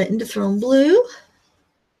little of that Indithron blue.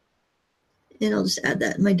 And I'll just add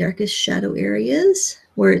that in my darkest shadow areas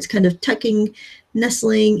where it's kind of tucking,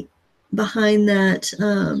 nestling behind that,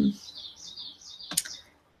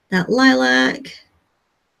 that lilac.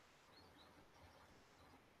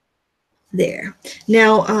 There.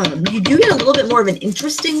 Now, you do get a little bit more of an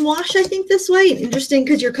interesting wash, I think, this way. Interesting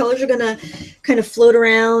because your colors are going to kind of float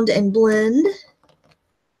around and blend.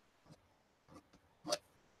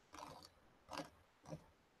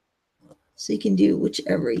 So you can do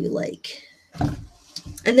whichever you like.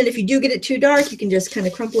 And then if you do get it too dark, you can just kind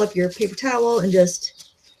of crumple up your paper towel and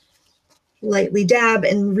just lightly dab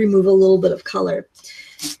and remove a little bit of color.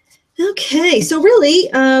 Okay, so really,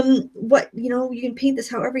 you can paint this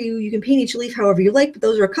however you can paint each leaf however you like, but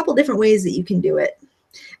those are a couple different ways that you can do it.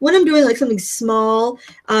 When I'm doing like something small,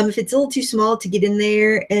 if it's a little too small to get in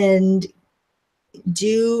there and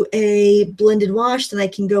do a blended wash, then I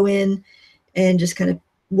can go in and just kind of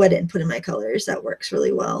wet it and put in my colors. That works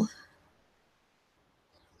really well.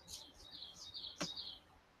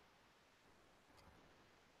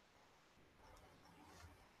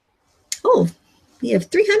 Oh, we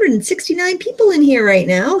have 369 people in here right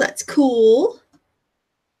now. That's cool.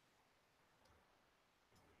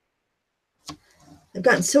 I've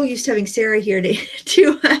gotten so used to having Sarah here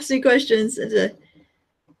to ask me questions and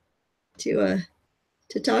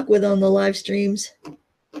to talk with on the live streams.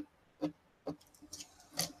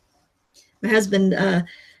 My husband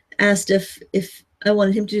asked if I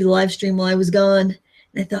wanted him to do the live stream while I was gone,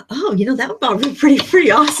 and I thought, oh, that would probably be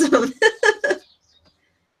pretty awesome.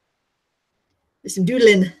 There's some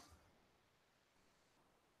doodling.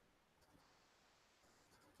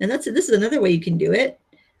 And this is another way you can do it.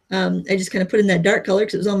 I just kind of put in that dark color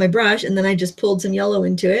because it was on my brush, and then I just pulled some yellow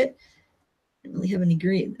into it. I don't really have any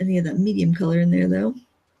green, any of that medium color in there though.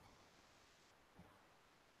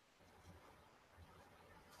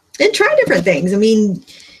 And try different things. I mean,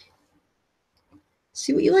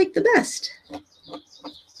 see what you like the best.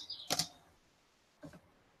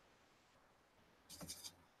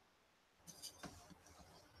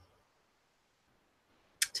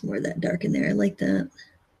 More of that dark in there. I like that.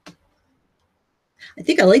 I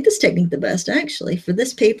think I like this technique the best, actually, for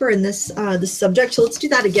this paper and this this subject. So let's do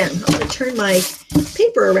that again. I'm going to turn my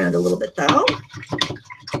paper around a little bit, though.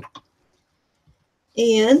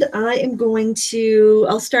 And I am going to,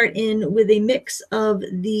 I'll start in with a mix of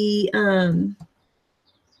the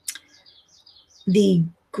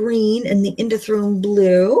green and the Indithron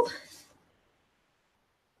blue.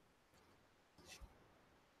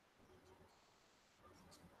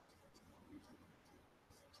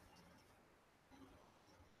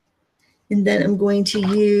 And then I'm going to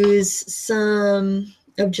use some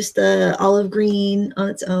of just the olive green on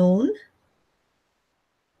its own.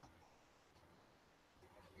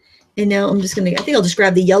 And now I'm just going to, I think I'll just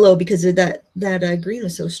grab the yellow because of that green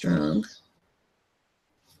was so strong.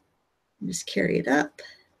 Just carry it up.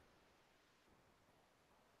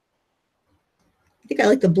 I think I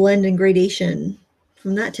like the blend and gradation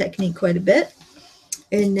from that technique quite a bit.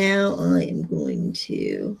 And now I am going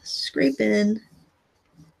to scrape in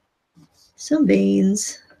some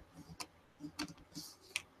veins.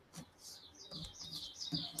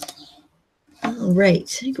 All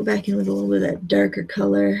right, go back in with a little bit of that darker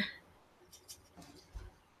color.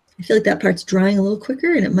 I feel like that part's drying a little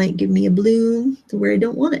quicker and it might give me a bloom to where I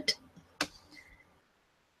don't want it.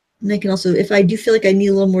 And I can also, if I do feel like I need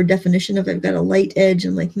a little more definition, if I've got a light edge,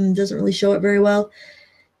 I'm like, doesn't really show it very well,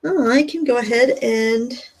 I can go ahead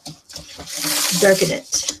and darken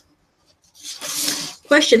it.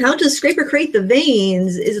 Question, how does the scraper create the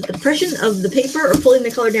veins? Is it the pressure of the paper or pulling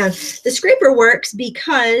the color down? The scraper works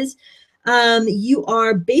because you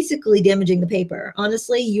are basically damaging the paper.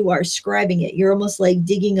 Honestly, you are scribing it. You're almost like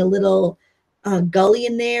digging a little gully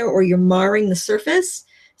in there, or you're marring the surface.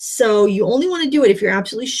 So you only want to do it if you're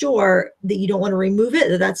absolutely sure that you don't want to remove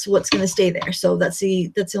it, that's what's going to stay there. So that's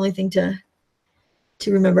the only thing to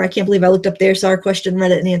remember. I can't believe I looked up there, saw our question,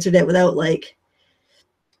 read it, and answered it without like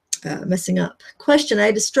messing up. Question: I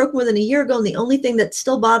had a stroke more than a year ago, and the only thing that's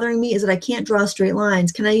still bothering me is that I can't draw straight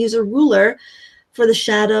lines. Can I use a ruler for the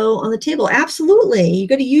shadow on the table? Absolutely. You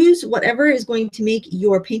got to use whatever is going to make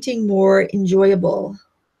your painting more enjoyable.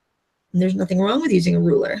 And there's nothing wrong with using a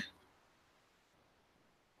ruler.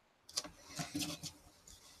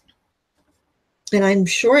 And I'm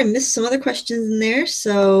sure I missed some other questions in there,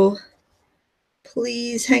 so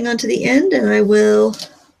please hang on to the end and I will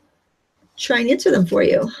try and answer them for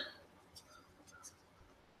you.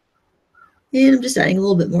 And I'm just adding a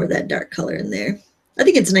little bit more of that dark color in there. I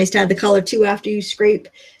think it's nice to add the color too after you scrape.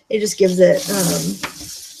 It just gives it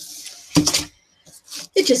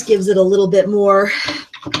a little bit more,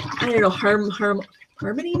 I don't know,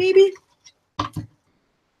 harmony maybe.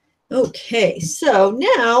 Okay, so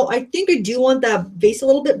now I think I do want that vase a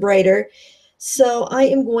little bit brighter. So I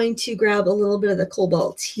am going to grab a little bit of the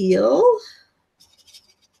cobalt teal.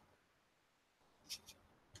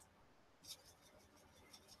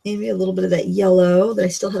 And maybe a little bit of that yellow that I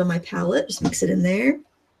still had on my palette. Just mix it in there.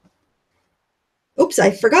 Oops, I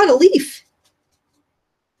forgot a leaf.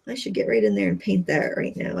 I should get right in there and paint that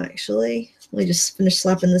right now, actually. Let me just finish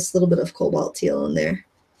slapping this little bit of cobalt teal in there.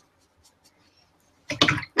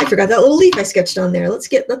 I forgot that little leaf I sketched on there. Let's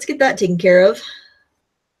get that taken care of.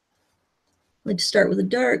 I'd like to start with a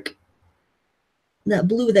dark. That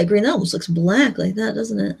blue with that green, that almost looks black like that,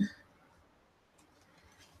 doesn't it?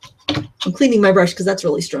 I'm cleaning my brush because that's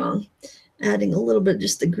really strong. Adding a little bit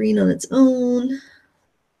just the green on its own.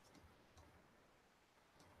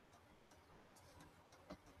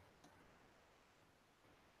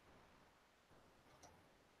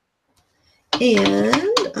 And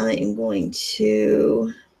I am going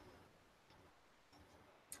to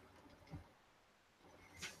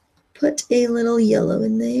put a little yellow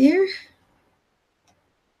in there.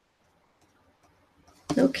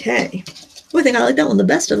 Okay. Oh, I think I like that one the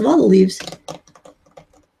best out of all the leaves.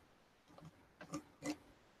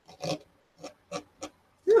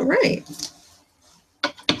 All right.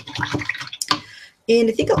 And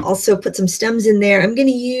I think I'll also put some stems in there. I'm going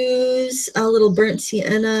to use a little burnt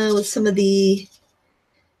sienna with some of that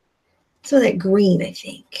green, I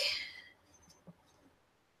think.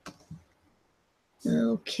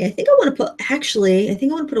 Okay, I think I want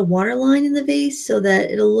to put a water line in the vase so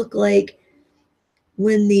that it'll look like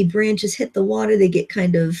when the branches hit the water, they get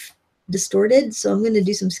kind of distorted. So I'm going to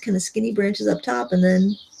do some kind of skinny branches up top and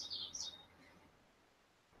then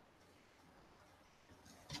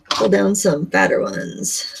pull down some fatter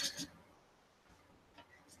ones.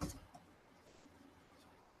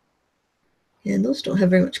 And those don't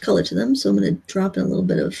have very much color to them, so I'm going to drop in a little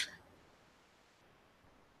bit of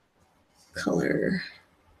color.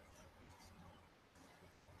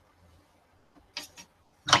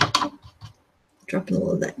 Drop in a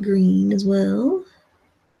little of that green as well.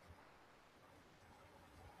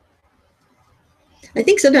 I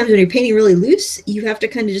think sometimes when you're painting really loose, you have to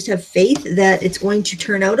kind of just have faith that it's going to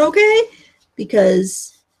turn out okay,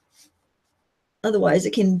 because otherwise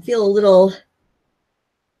it can feel a little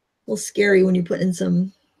scary when you put in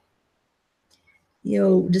some,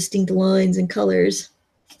 distinct lines and colors.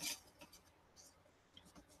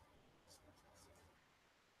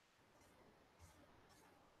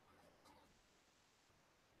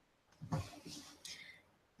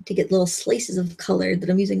 To get little slices of color that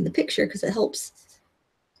I'm using in the picture because it helps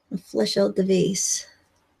flesh out the vase.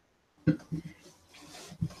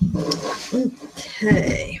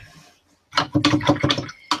 Okay.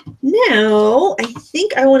 Now, I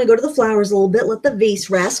think I want to go to the flowers a little bit, let the vase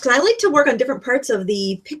rest, because I like to work on different parts of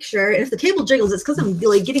the picture. And if the table jiggles, it's because I'm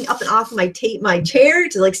like getting up and off my chair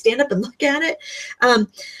to like stand up and look at it.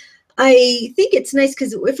 I think it's nice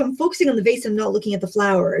because if I'm focusing on the vase, I'm not looking at the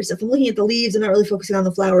flowers. If I'm looking at the leaves, I'm not really focusing on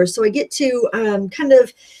the flowers. So I get to kind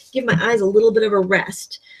of give my eyes a little bit of a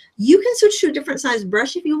rest. You can switch to a different size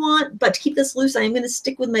brush if you want, but to keep this loose, I am going to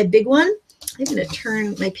stick with my big one. I'm going to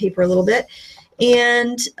turn my paper a little bit.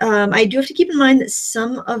 And I do have to keep in mind that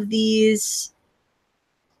some of these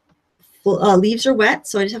leaves are wet,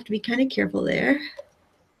 so I just have to be kind of careful there.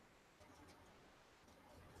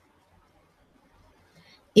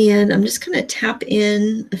 And I'm just going to tap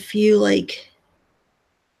in a few like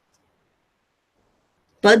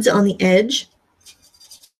buds on the edge.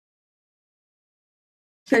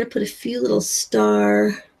 Try to put a few little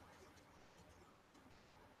star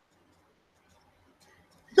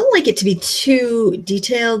don't like it to be too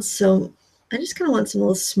detailed, so I just kind of want some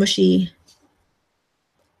little smushy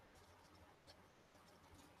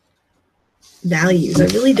values. I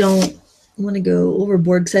really don't want to go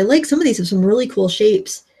overboard because I like some of these have some really cool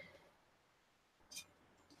shapes.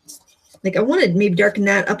 Like I wanted maybe darken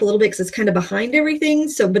that up a little bit because it's kind of behind everything.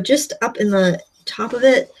 So, but just up in the top of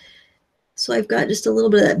it. So I've got just a little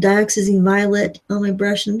bit of that dioxazine violet on my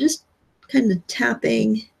brush. And I'm just kind of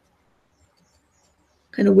tapping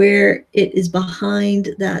kind of where it is behind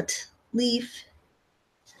that leaf.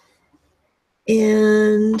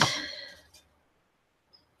 And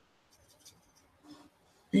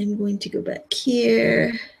I'm going to go back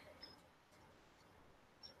here.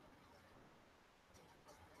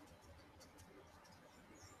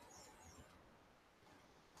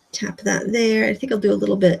 Tap that there. I think I'll do a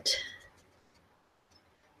little bit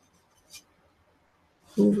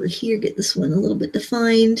over here, get this one a little bit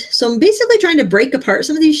defined. So I'm basically trying to break apart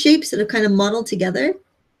some of these shapes that have kind of muddled together.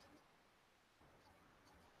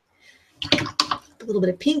 A little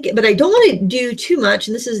bit of pink, but I don't want to do too much.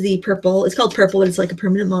 And this is the purple. It's called purple, but it's like a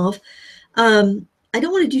permanent mauve. I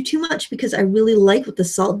don't want to do too much because I really like what the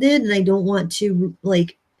salt did, and I don't want to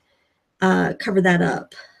like cover that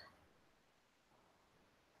up.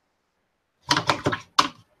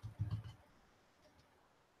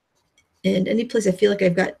 And any place I feel like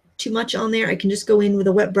I've got too much on there, I can just go in with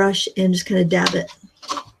a wet brush and just kind of dab it.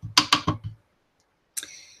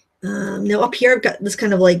 Now up here, I've got this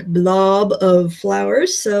kind of like blob of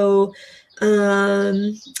flowers. So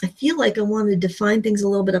I feel like I want to define things a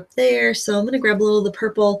little bit up there. So I'm going to grab a little of the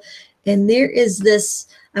purple. And there is this,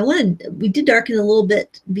 we did darken a little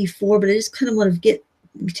bit before, but I just kind of want to get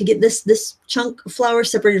this chunk of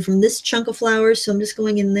flowers separated from this chunk of flowers. So I'm just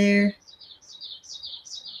going in there.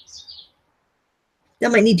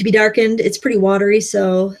 That might need to be darkened. It's pretty watery,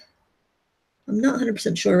 so I'm not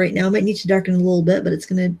 100% sure right now. I might need to darken a little bit, but it's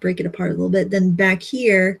going to break it apart a little bit. Then back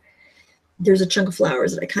here, there's a chunk of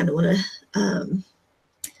flowers that I kind of want to,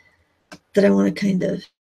 kind of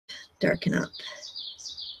darken up.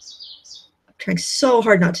 I'm trying so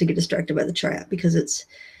hard not to get distracted by the chart because it's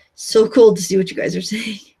so cool to see what you guys are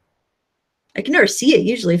saying. I can never see it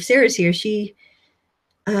usually. If Sarah's here, she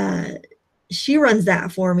runs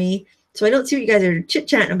that for me. So I don't see what you guys are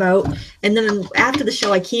chit-chatting about. And then after the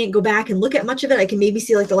show, I can't go back and look at much of it. I can maybe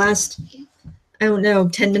see like the last, I don't know,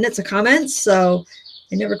 10 minutes of comments. So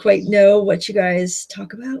I never quite know what you guys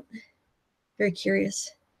talk about. Very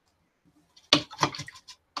curious.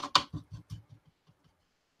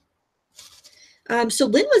 So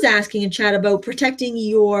Lynn was asking in chat about protecting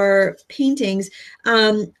your paintings.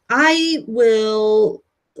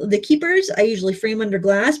 The keepers, I usually frame under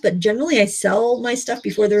glass, but generally I sell my stuff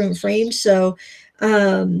before they're even framed. So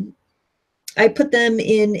I put them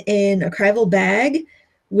in an archival bag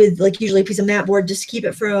with like usually a piece of mat board just to keep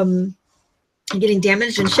it from getting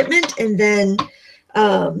damaged in shipment. And then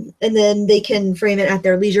they can frame it at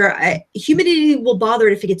their leisure. Humidity will bother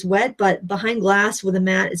it if it gets wet, but behind glass with a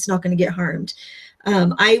mat, it's not going to get harmed.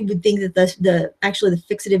 I would think that actually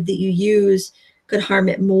the fixative that you use could harm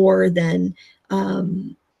it more than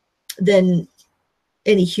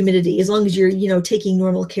any humidity, as long as you're, taking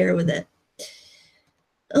normal care with it.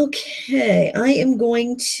 Okay, I am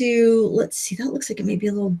going to, let's see, that looks like it may be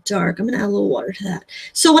a little dark. I'm going to add a little water to that.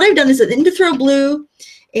 So what I've done is an indifferent blue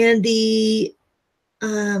and the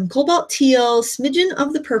cobalt teal, smidgen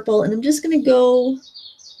of the purple, and I'm just going to go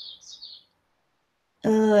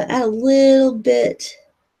add a little bit,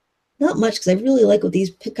 not much because I really like what these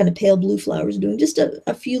kind of pale blue flowers are doing, just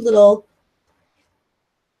a few little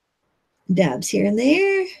dabs here and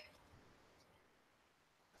there.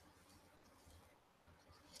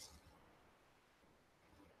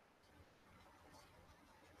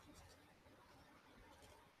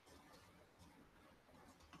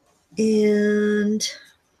 And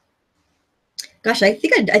gosh, I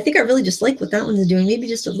think I really just like what that one's doing. Maybe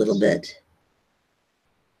just a little bit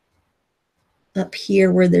up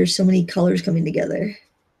here where there's so many colors coming together.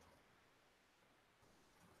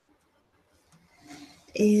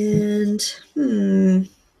 And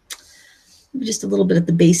just a little bit at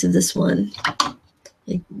the base of this one.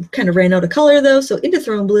 I kind of ran out of color though, so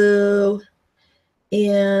indifferent blue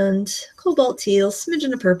and cobalt teal,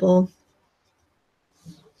 smidgen of purple.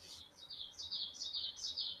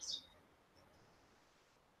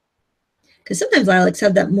 Because sometimes lilacs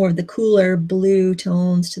have that more of the cooler blue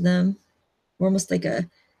tones to them, almost like a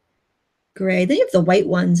gray. Then you have the white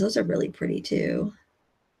ones; those are really pretty too.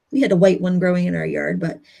 We had a white one growing in our yard,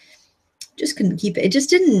 but just couldn't keep it. It just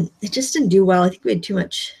didn't do well. I think we had too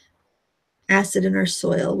much acid in our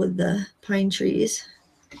soil with the pine trees.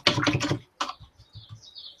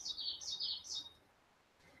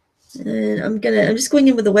 And I'm just going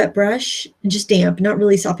in with a wet brush and just damp, not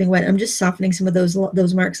really softening wet. I'm just softening some of those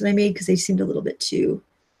marks that I made because they seemed a little bit too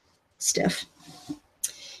stiff.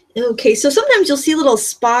 Okay, so sometimes you'll see little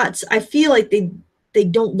spots. I feel like they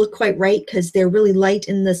don't look quite right because they're really light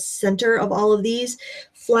in the center of all of these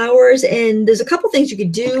flowers. And there's a couple things you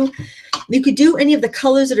could do. You could do any of the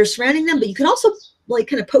colors that are surrounding them, but you could also like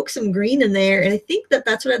kind of poke some green in there. And I think that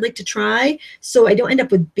that's what I'd like to try, so I don't end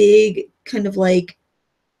up with big kind of like,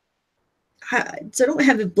 so I don't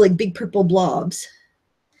have like big purple blobs.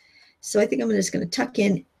 So I think I'm just going to tuck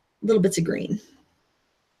in little bits of green.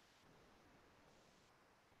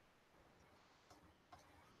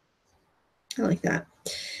 I like that.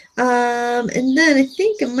 And then I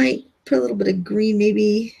think I might put a little bit of green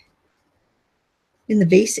maybe in the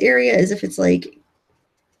base area, as if it's like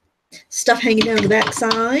stuff hanging down the back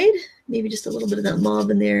side. Maybe just a little bit of that mauve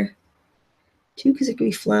in there too, because it could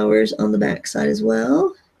be flowers on the back side as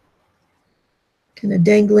well. Kind of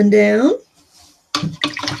dangling down.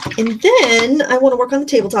 And then I want to work on the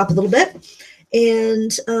tabletop a little bit.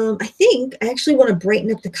 And I think I actually want to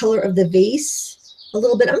brighten up the color of the vase a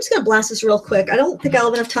little bit. I'm just going to blast this real quick. I don't think I'll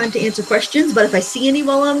have enough time to answer questions, but if I see any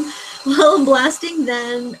while I'm blasting,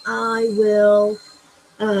 then I will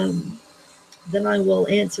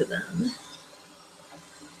answer them.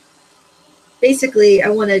 Basically, I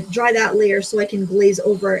want to dry that layer so I can glaze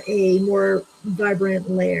over a more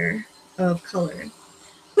vibrant layer of color.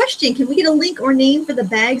 Question, can we get a link or name for the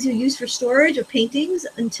bags you use for storage of paintings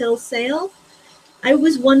until sale? I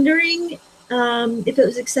was wondering if it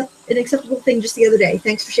was an acceptable thing just the other day.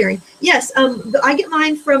 Thanks for sharing. Yes, I get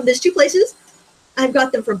mine from, there's two places. I've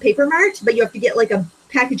got them from Paper Mart, but you have to get like a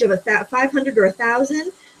package of 500 or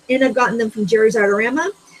 1,000, and I've gotten them from Jerry's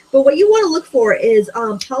Artorama. But what you want to look for is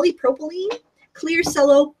polypropylene, clear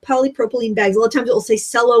cello polypropylene bags. A lot of times it will say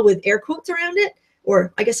cello with air quotes around it,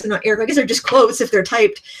 or I guess they're not air, I guess they're just quotes if they're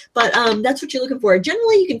typed, but that's what you're looking for.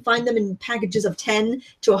 Generally, you can find them in packages of 10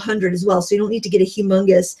 to 100 as well, so you don't need to get a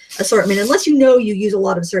humongous assortment unless you know you use a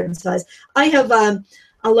lot of a certain size. I have a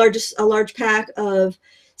large pack of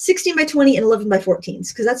 16 by 20 and 11 by 14s,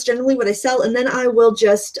 because that's generally what I sell, and then I will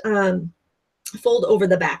just fold over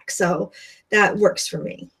the back, so that works for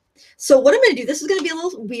me. So what I'm going to do, this is going to be a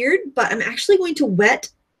little weird, but I'm actually going to wet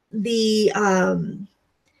the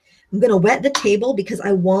I'm going to wet the table because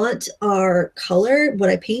I want our color, what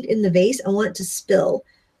I paint in the vase, I want it to spill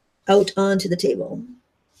out onto the table.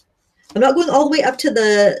 I'm not going all the way up to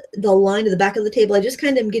the line of the back of the table. I just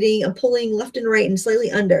kind of I'm pulling left and right and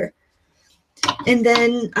slightly under. And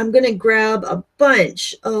then I'm going to grab a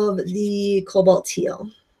bunch of the cobalt teal.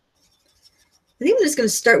 I think I'm just going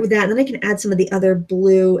to start with that, and then I can add some of the other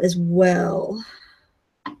blue as well.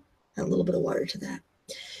 Add a little bit of water to that.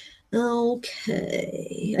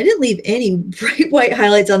 Okay, I didn't leave any bright white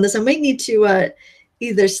highlights on this. I might need to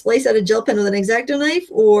either slice out a gel pen with an X-Acto knife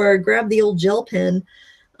or grab the old gel pen.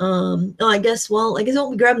 I guess I'll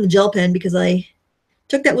be grabbing the gel pen because I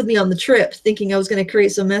took that with me on the trip thinking I was going to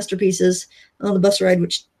create some masterpieces on the bus ride,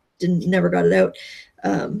 which never got it out.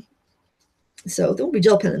 So there won't be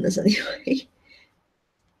gel pen in this anyway.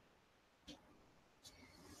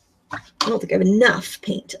 I don't think I have enough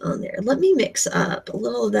paint on there. Let me mix up a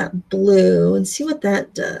little of that blue and see what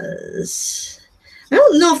that does. I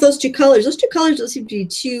don't know if those two colors don't seem to be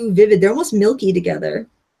too vivid. They're almost milky together.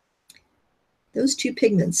 Those two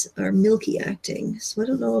pigments are milky acting, so I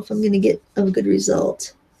don't know if I'm going to get a good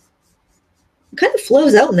result. It kind of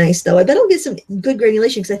flows out nice, though. I bet I'll get some good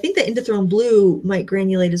granulation because I think that Indothrone blue might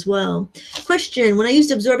granulate as well. Question, when I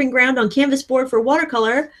used absorbing ground on canvas board for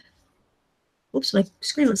watercolor, oops, my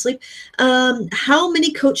screen went to sleep. How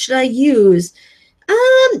many coats should I use?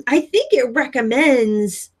 I think it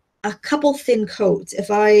recommends a couple thin coats. If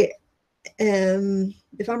I'm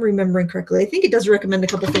remembering correctly, I think it does recommend a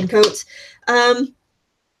couple thin coats.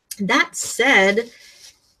 That said,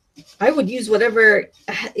 I would use whatever.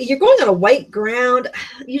 You're going on a white ground.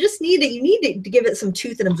 You just need it. You need to give it some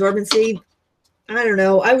tooth and absorbency. I don't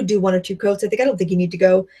know. I would do 1 or 2 coats. I don't think you need to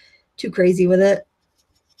go too crazy with it.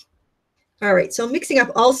 All right, so I'm mixing up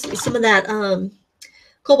also some of that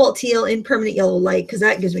cobalt teal in permanent yellow light because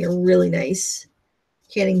that gives me a really nice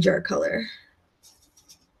canning jar color.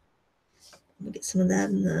 Let me get some of that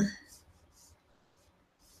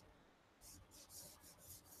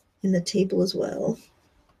in the table as well.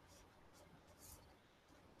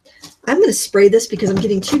 I'm going to spray this because I'm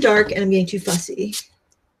getting too dark and I'm getting too fussy.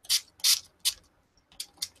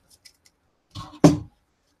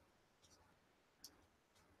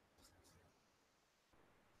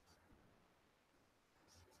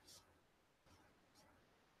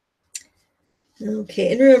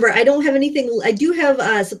 Okay, and remember, I don't have anything. I do have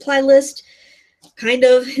a supply list kind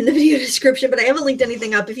of in the video description, but I haven't linked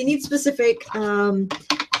anything up. If you need specific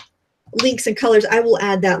links and colors, I will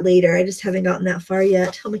add that later. I just haven't gotten that far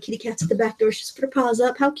yet. Oh, my kitty cat's at the back door. She's put her paws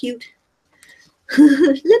up. How cute.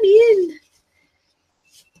 Let me in.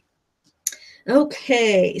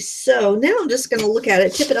 Okay, so now I'm just going to look at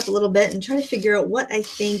it, tip it up a little bit, and try to figure out what I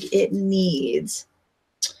think it needs.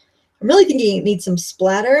 I'm really thinking it needs some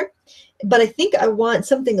splatter, but I think I want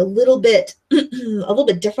something a little bit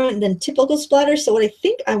different than typical splatter. So what I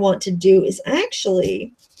think I want to do is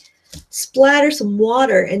actually splatter some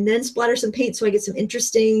water and then splatter some paint so I get some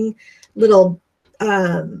interesting little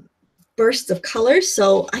bursts of color.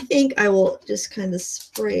 So I think I will just kind of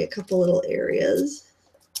spray a couple little areas.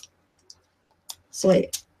 So I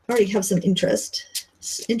already have some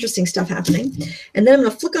interesting stuff happening. And then I'm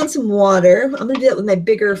going to flick on some water. I'm going to do that with my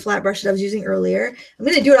bigger flat brush that I was using earlier. I'm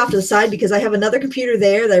going to do it off to the side because I have another computer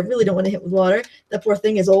there that I really don't want to hit with water. That poor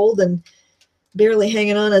thing is old and barely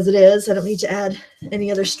hanging on as it is. I don't need to add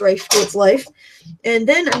any other strife to its life. And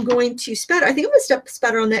then I'm going to spatter. I think I'm going to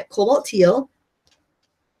spatter on that cobalt teal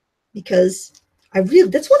because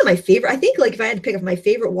that's one of my favorite. I think like if I had to pick up my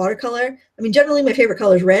favorite watercolor, I mean, generally my favorite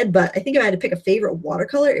color is red, but I think if I had to pick a favorite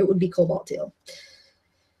watercolor, it would be cobalt teal.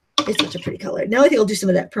 It's such a pretty color. Now I think I'll do some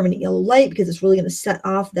of that permanent yellow light because it's really going to set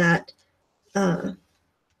off that the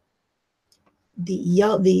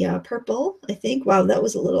purple, I think. Wow, that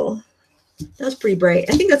was pretty bright.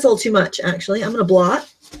 I think that's a little too much, actually. I'm going to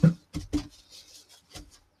blot.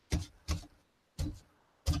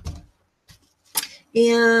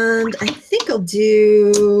 And I think I'll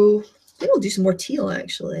do some more teal,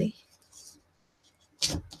 actually.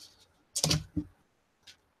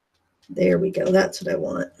 There we go. That's what I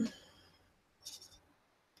want.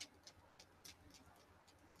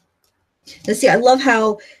 Now see, I love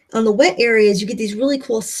how on the wet areas you get these really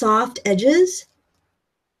cool soft edges.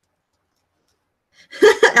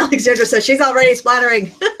 Alexandra says she's already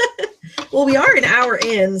splattering. Well, we are an hour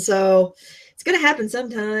in, so it's going to happen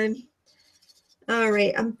sometime. All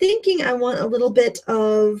right, I'm thinking I want a little bit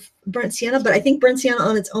of burnt sienna, but I think burnt sienna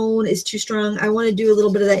on its own is too strong. I want to do a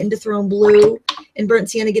little bit of that indithrone blue and burnt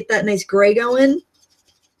sienna, get that nice gray going.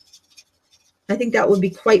 I think that would be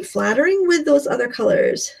quite flattering with those other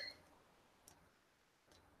colors.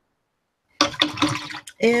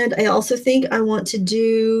 And I also think I want to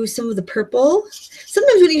do some of the purple.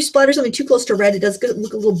 Sometimes when you splatter something too close to red, it does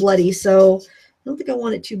look a little bloody, so I don't think I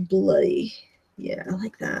want it too bloody. Yeah, I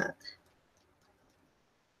like that.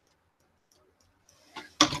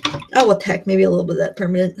 Oh, what the heck, maybe a little bit of that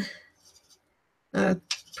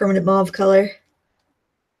permanent mauve color.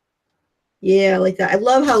 Yeah, I like that. I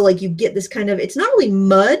love how like you get this kind of, it's not really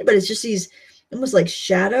mud, but it's just these almost like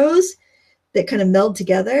shadows that kind of meld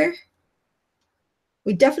together.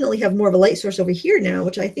 We definitely have more of a light source over here now,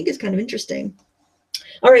 which I think is kind of interesting.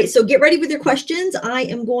 All right, so get ready with your questions. I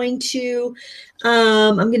am going to,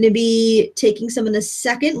 I'm going to be taking some in a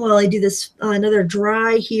second while I do this another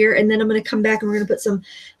dry here, and then I'm going to come back and we're going to put some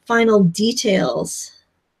final details.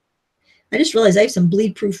 I just realized I have some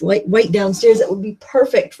bleed-proof white downstairs that would be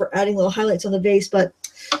perfect for adding little highlights on the vase, but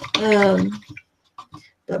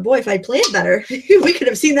boy, if I'd planned better, we could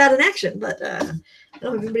have seen that in action, but I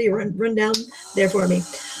don't have anybody run down there for me.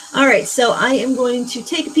 All right, so I am going to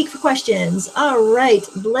take a peek for questions. All right,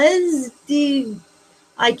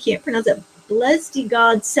 I can't pronounce it.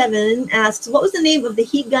 BlesdyGod7 asks, what was the name of the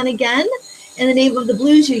heat gun again and the name of the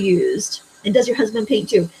blues you used? And does your husband paint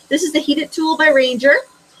too? This is the Heat It tool by Ranger.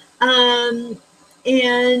 And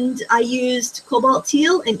I used cobalt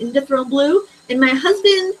teal and indithrone blue. And my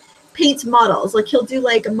husband paints models. Like he'll do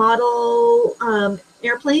like a model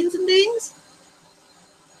airplanes and things.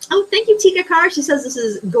 Oh, thank you, Tika Carr. She says this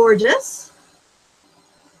is gorgeous.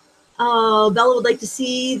 Bella would like to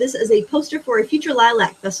see this as a poster for a future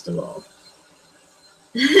Lilac festival.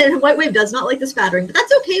 And White Wave does not like the spattering, but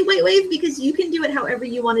that's okay, White Wave, because you can do it however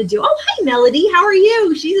you want to do. Oh, hi, Melody. How are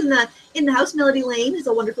you? She's in the house. Melody Lane is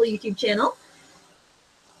a wonderful YouTube channel.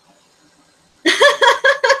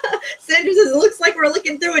 Sandra says, it looks like we're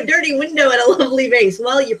looking through a dirty window at a lovely vase.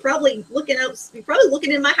 Well, you're probably looking out. You're probably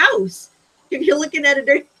looking in my house if you're looking at a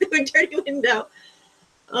dirty window.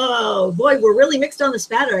 Oh boy, we're really mixed on the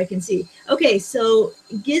spatter, I can see. Okay, so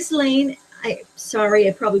Ghislaine, sorry,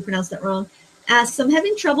 I probably pronounced that wrong, asks, I'm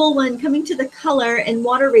having trouble when coming to the color and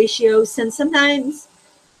water ratio since sometimes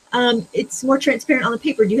it's more transparent on the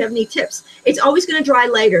paper. Do you have any tips? It's always going to dry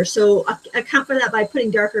lighter, so account for that by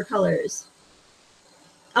putting darker colors.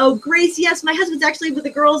 Oh, Grace, yes, my husband's actually with the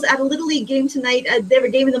girls at a Little League game tonight. They have a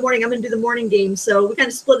game in the morning. I'm going to do the morning game, so we kind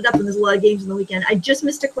of split it up, and there's a lot of games in the weekend. I just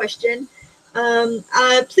missed a question.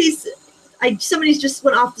 Please, somebody's just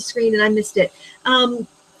went off the screen and I missed it.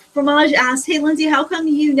 Fromage asks, hey, Lindsay, how come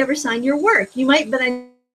you never sign your work? You might, but I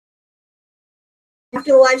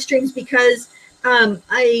after the live streams because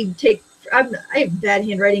I have bad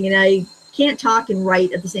handwriting and I can't talk and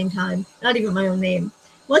write at the same time, not even my own name.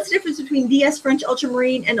 What's the difference between DS French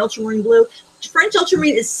Ultramarine and Ultramarine Blue? French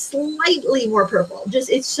Ultramarine is slightly more purple. Just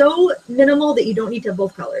it's so minimal that you don't need to have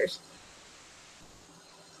both colors.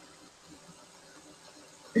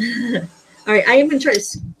 All right, I am going to try to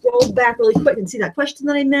scroll back really quick and see that question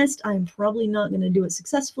that I missed. I'm probably not going to do it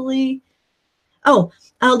successfully. Oh,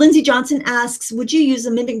 Lindsay Johnson asks, would you use the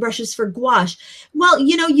mending brushes for gouache? Well,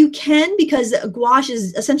 you know, you can because gouache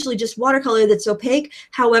is essentially just watercolor that's opaque.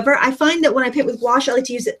 However, I find that when I paint with gouache, I like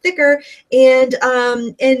to use it thicker, and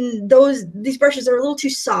these brushes are a little too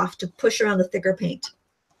soft to push around the thicker paint.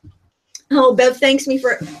 Oh, Bev thanks me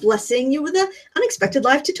for blessing you with an unexpected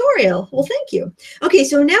live tutorial. Well, thank you. Okay,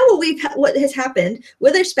 so now what has happened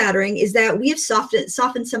with our spattering is that we have softened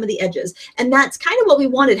some of the edges, and that's kind of what we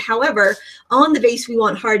wanted. However, on the vase, we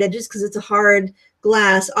want hard edges because it's a hard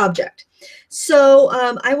glass object. So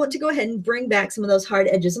I want to go ahead and bring back some of those hard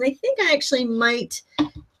edges, and I think I actually might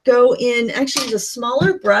go in, actually use a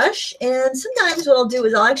smaller brush, and sometimes what I'll do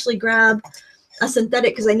is I'll actually grab a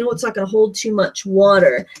synthetic because I know it's not going to hold too much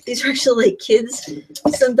water. These are actually like kids'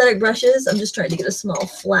 synthetic brushes. I'm just trying to get a small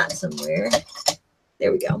flat somewhere.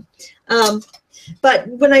 There we go. But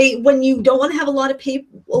when you don't want to have a lot of paint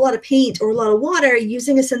or a lot of water,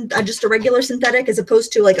 using just a regular synthetic as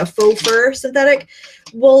opposed to like a faux fur synthetic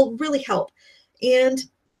will really help. And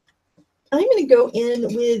I'm going to go in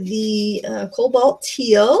with the cobalt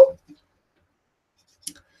teal.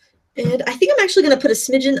 And I think I'm actually going to put a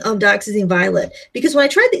smidgen of dioxazine violet because when I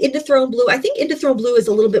tried the Indothrone blue, I think Indothrone blue is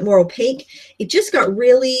a little bit more opaque. It just got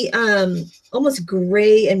really almost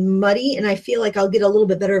gray and muddy, and I feel like I'll get a little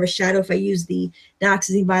bit better of a shadow if I use the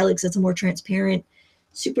dioxazine violet because it's a more transparent,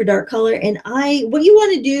 super dark color. And what you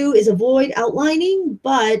want to do is avoid outlining,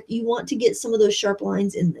 but you want to get some of those sharp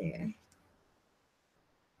lines in there.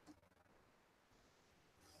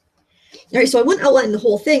 All right, so I wouldn't outline the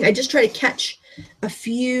whole thing. I just try to catch a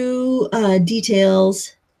few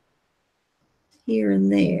details here and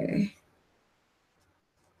there.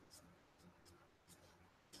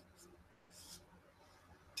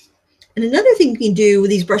 And another thing you can do with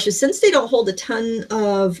these brushes, since they don't hold a ton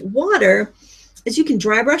of water, is you can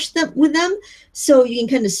dry brush them with them. So you can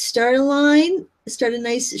kind of start a line, start a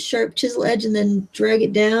nice sharp chisel edge, and then drag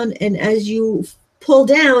it down. And as you pull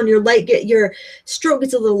down, your stroke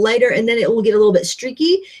gets a little lighter, and then it will get a little bit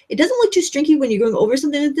streaky. It doesn't look too streaky when you're going over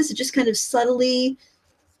something like this. It just kind of subtly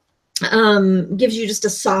gives you just a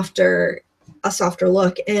softer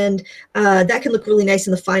look, and that can look really nice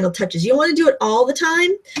in the final touches. You don't want to do it all the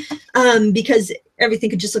time because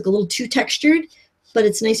everything could just look a little too textured, but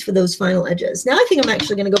it's nice for those final edges. Now I think I'm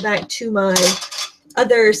actually going to go back to my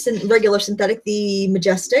other regular synthetic, the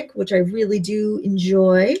Majestic, which I really do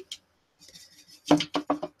enjoy.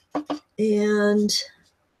 And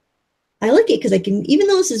I like it because I can, even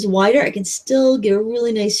though this is wider, I can still get a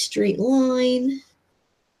really nice straight line.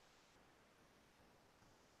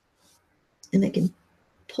 And I can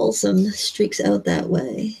pull some streaks out that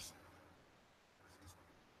way.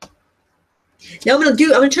 Now I'm going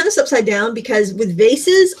to turn this upside down because with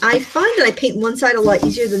vases, I find that I paint one side a lot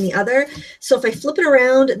easier than the other. So if I flip it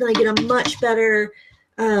around, then I get a much better,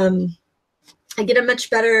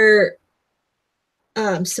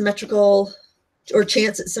 symmetrical or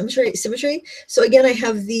chance at symmetry. So again, I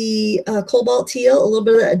have the cobalt teal, a little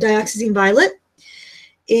bit of dioxazine violet,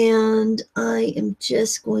 and I am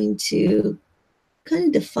just going to kind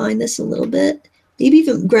of define this a little bit. Maybe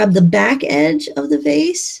even grab the back edge of the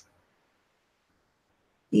vase.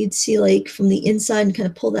 You'd see like from the inside and kind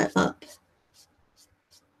of pull that up.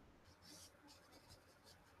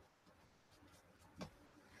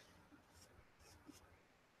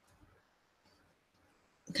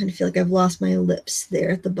 I kind of feel like I've lost my ellipse there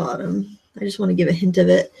at the bottom. I just want to give a hint of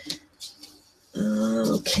it.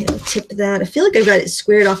 Okay, I'll tip that. I feel like I've got it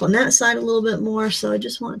squared off on that side a little bit more, so I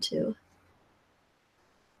just want to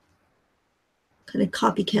kind of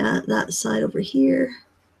copycat that side over here.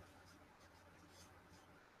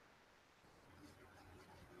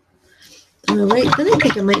 All right, then I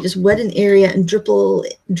think I might just wet an area and dripple,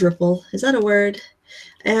 is that a word?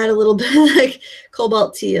 Add a little bit of like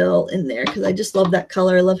cobalt teal in there because I just love that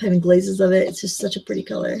color. I love having glazes of it. It's just such a pretty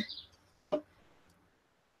color.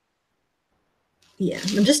 Yeah,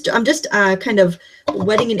 I'm just kind of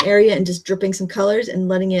wetting an area and just dripping some colors and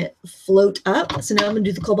letting it float up. So now I'm gonna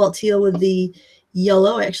do the cobalt teal with the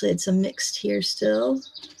yellow. I actually had some mixed here still.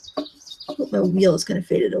 Oh, my wheel is kind of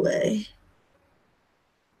faded away.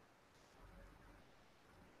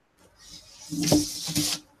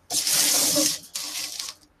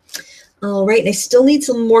 All right, and I still need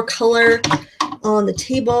some more color on the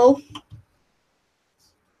table.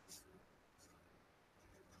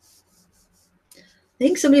 I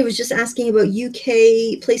think somebody was just asking about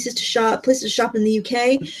UK places to shop in the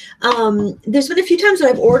UK. There's been a few times that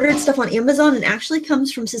I've ordered stuff on Amazon and actually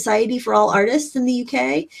comes from Society for All Artists in the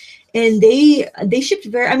UK. And they shipped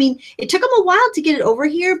very, I mean, it took them a while to get it over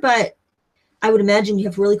here, but I would imagine you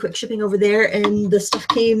have really quick shipping over there, and the stuff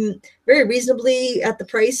came very reasonably at the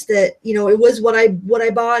price that, you know, it was what I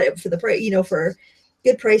bought for the price, you know, for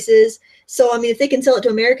good prices. So, I mean, if they can sell it to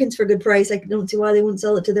Americans for a good price, I don't see why they wouldn't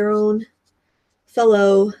sell it to their own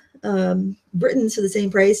fellow Britons for the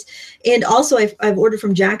same price. And also I've ordered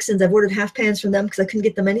from Jackson's. I've ordered half pans from them because I couldn't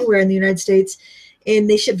get them anywhere in the United States, and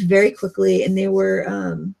they shipped very quickly, and they were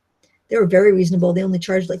very reasonable. They only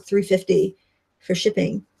charged like $3.50 for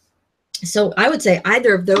shipping. So I would say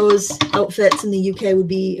either of those outfits in the UK would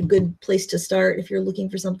be a good place to start if you're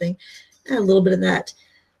looking for something. Add a little bit of that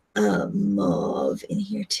mauve in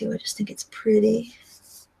here too. I just think it's pretty.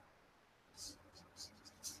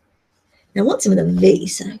 I want some of the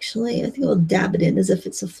vase, actually. I think I'll dab it in as if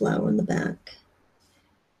it's a flower in the back.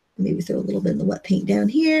 Maybe throw a little bit in the wet paint down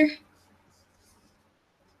here.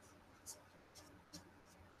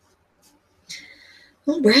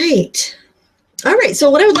 All right. All right, so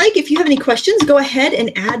what I would like, if you have any questions, go ahead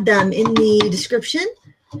and add them in the description.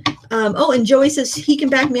 Oh, and Joey says he can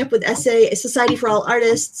back me up with Essay Society for All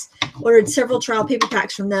Artists. Ordered several trial paper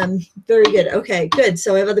packs from them. Very good. Okay, good.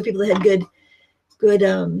 So I have other people that had good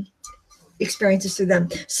experiences through them.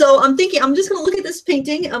 So I'm thinking, I'm just going to look at this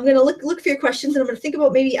painting. I'm going to look for your questions, and I'm going to think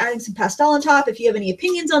about maybe adding some pastel on top. If you have any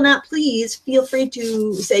opinions on that, please feel free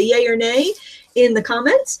to say yay or nay in the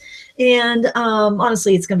comments. And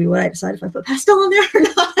honestly, it's going to be what I decide if I put pastel on there or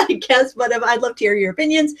not, I guess, but I'd love to hear your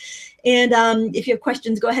opinions. And if you have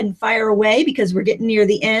questions, go ahead and fire away because we're getting near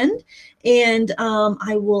the end, and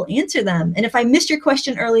I will answer them. And if I missed your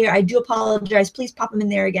question earlier, I do apologize. Please pop them in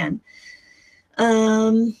there again.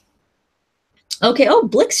 Okay. Oh,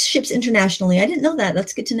 Blix ships internationally. I didn't know that.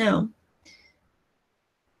 That's good to know.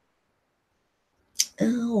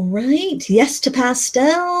 All right. Yes to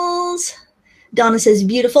pastels. Donna says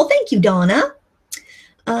beautiful. Thank you, Donna.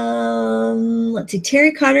 Let's see.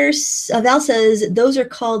 Terry Carter. Val says those are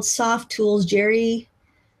called soft tools. Jerry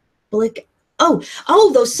Blick. Oh,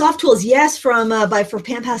 those soft tools. Yes, for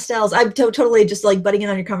Pan Pastels. I'm totally just like butting in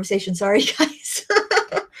on your conversation. Sorry, guys.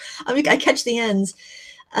 I mean, I catch the ends.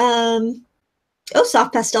 Oh,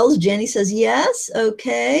 soft pastels. Jenny says yes.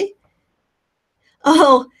 Okay.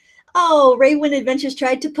 Oh, Raywin Adventures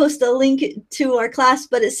tried to post a link to our class,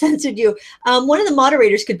 but it censored you. One of the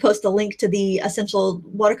moderators could post a link to the Essential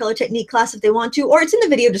Watercolor Technique class if they want to, or it's in the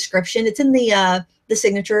video description. It's in the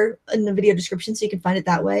signature in the video description, so you can find it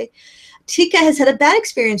that way. Tika has had a bad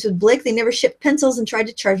experience with Blick. They never shipped pencils and tried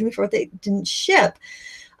to charge me for what they didn't ship.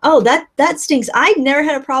 Oh, that stinks. I've never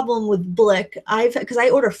had a problem with Blick. Because I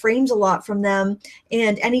order frames a lot from them,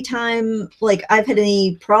 and anytime like I've had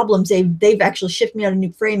any problems, they've actually shipped me out a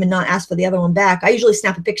new frame and not asked for the other one back. I usually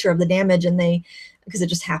snap a picture of the damage, and because it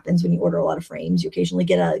just happens when you order a lot of frames, you occasionally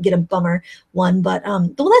get a bummer one. But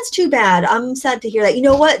well, that's too bad. I'm sad to hear that. You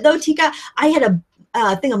know what though, Tika? I had a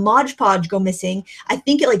thing of Mod Podge go missing. I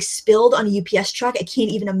think it like spilled on a UPS truck. I can't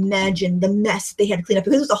even imagine the mess they had to clean up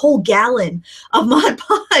because it was a whole gallon of Mod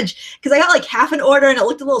Podge. Because I got like half an order and it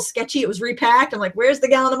looked a little sketchy. It was repacked. I'm like, where's the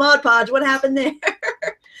gallon of Mod Podge? What happened there?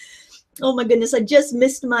 Oh my goodness. I just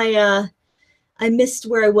missed my, I missed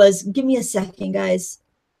where I was. Give me a second, guys.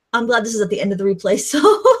 I'm glad this is at the end of the replay.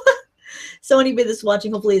 So anybody that's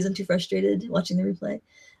watching hopefully isn't too frustrated watching the replay.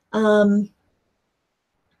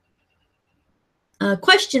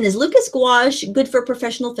 Question, is Lucas Gouache good for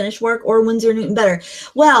professional finish work or Winsor & Newton better?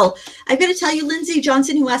 Well, I've got to tell you, Lindsay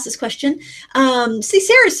Johnson, who asked this question. See,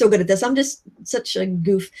 Sarah's so good at this. I'm just such a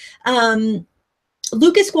goof.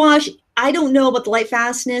 Lucas Gouache, I don't know about the light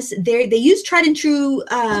fastness. They use tried and true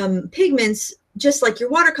pigments just like your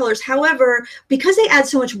watercolors. However, because they add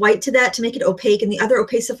so much white to that to make it opaque, and the other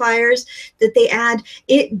opacifiers that they add,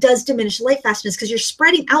 it does diminish light fastness because you're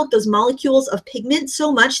spreading out those molecules of pigment so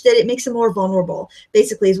much that it makes them more vulnerable,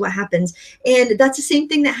 basically is what happens. And that's the same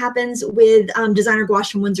thing that happens with designer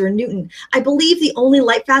gouache from Winsor & Newton. I believe the only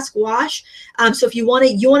light fast gouache, so if you want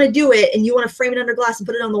to do it and you want to frame it under glass and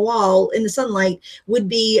put it on the wall in the sunlight, would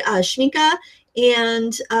be Schminke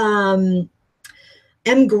and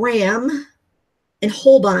M. Graham and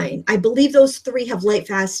Holbein. I believe those three have light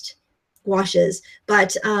fast gouaches,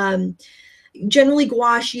 but Generally,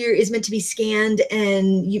 gouache is meant to be scanned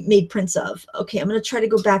and you made prints of. Okay, I'm going to try to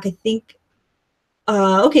go back. I think.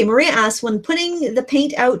 Okay, Maria asks, when putting the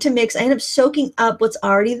paint out to mix, I end up soaking up what's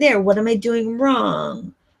already there. What am I doing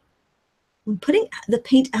wrong? When putting the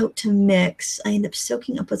paint out to mix, I end up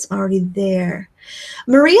soaking up what's already there.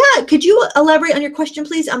 Maria, could you elaborate on your question,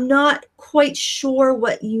 please? I'm not quite sure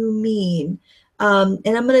what you mean. And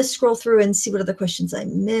I'm going to scroll through and see what other questions I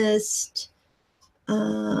missed.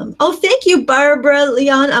 Oh, thank you, Barbara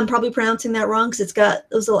Leon. I'm probably pronouncing that wrong because it's got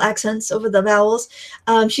those little accents over the vowels.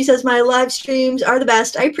 She says, my live streams are the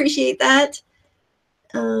best. I appreciate that.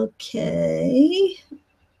 Okay.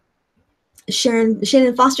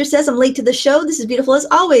 Shannon Foster says, I'm late to the show. This is beautiful as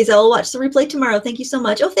always. I will watch the replay tomorrow. Thank you so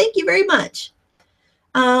much. Oh, thank you very much.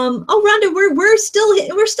 Oh, Rhonda, we're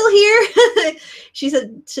still here. She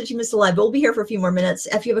said she missed the live, but we'll be here for a few more minutes.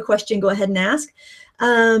 If you have a question, go ahead and ask.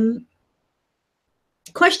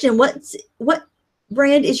 Question, what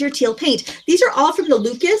brand is your teal paint? These are all from the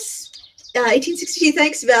Lucas 1862.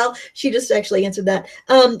 Thanks, Val. She just actually answered that.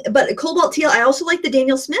 But cobalt teal. I also like the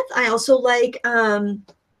Daniel Smith. I also like,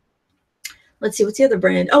 let's see, what's the other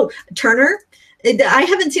brand? Oh, Turner. I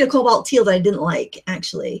haven't seen a cobalt teal that I didn't like,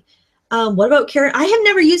 actually. What about Caran? I have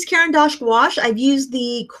never used Caran d'Ache gouache. I've used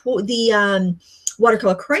the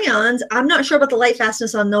watercolor crayons. I'm not sure about the light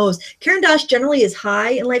fastness on those. Caran d'Ache generally is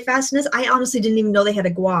high in light fastness. I honestly didn't even know they had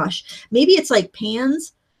a gouache. Maybe it's like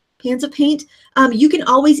pans of paint. You can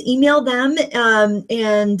always email them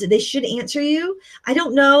and they should answer you. I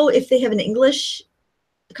don't know if they have an English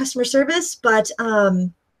customer service, but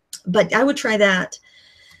I would try that.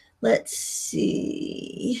 Let's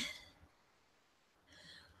see.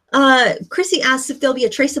 Chrissy asks if there'll be a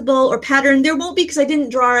traceable or pattern. There won't be because I didn't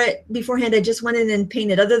draw it beforehand. I just went in and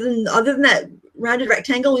painted. Other than that rounded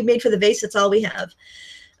rectangle we made for the vase, that's all we have.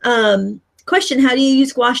 Question, how do you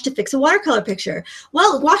use gouache to fix a watercolor picture?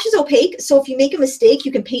 Well, gouache is opaque, so if you make a mistake,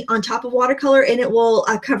 you can paint on top of watercolor and it will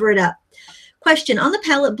cover it up. Question, on the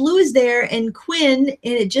palette, blue is there and quin, and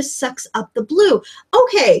it just sucks up the blue.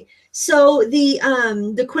 Okay, so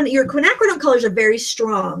your quinacridone colors are very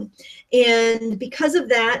strong. And because of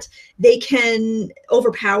that, they can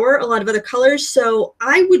overpower a lot of other colors. So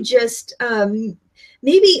I would just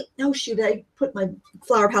maybe, oh shoot, I put my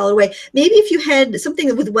flower palette away. Maybe if you had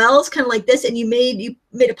something with wells kind of like this and you made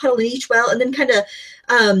a puddle in each well and then kind of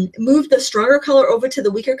moved the stronger color over to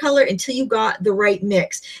the weaker color until you got the right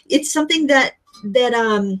mix. It's something that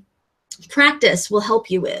practice will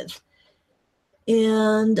help you with.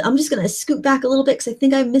 And I'm just going to scoot back a little bit because I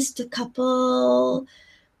think I missed a couple.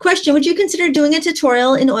 Question, would you consider doing a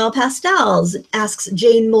tutorial in oil pastels? Asks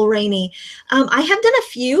Jane Mulroney. I have done a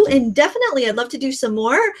few and definitely I'd love to do some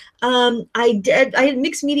more. I had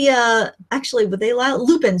mixed media, actually, were they allowed?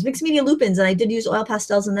 Lupins, mixed media lupins, and I did use oil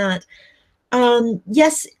pastels in that.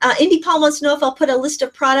 Yes, Indy Paul wants to know if I'll put a list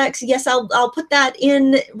of products. Yes, I'll put that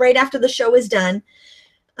in right after the show is done.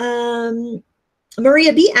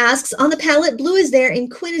 Maria B asks, on the palette, blue is there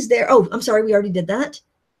and quin is there. Oh, I'm sorry, we already did that.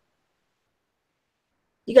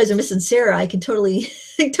 You guys are missing Sarah. I can totally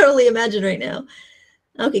imagine right now.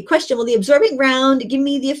 Okay, question, will the absorbent ground give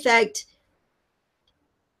me the effect?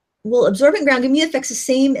 Will absorbent ground give me effects the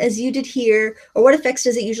same as you did here, or what effects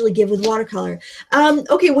does it usually give with watercolor?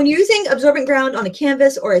 Okay, when you're using absorbent ground on a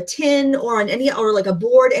canvas or a tin or on or like a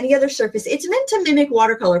board, any other surface, it's meant to mimic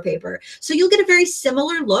watercolor paper. So you'll get a very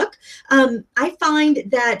similar look. I find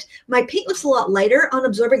that my paint looks a lot lighter on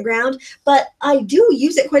absorbent ground, but I do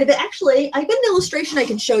use it quite a bit. Actually, I've got an illustration I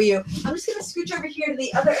can show you. I'm just going to scooch over here to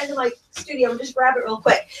the other end of my studio and just grab it real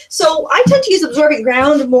quick. So I tend to use absorbent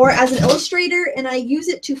ground more as an illustrator, and I use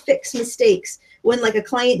it to fix mistakes when like a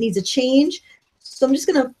client needs a change. So I'm just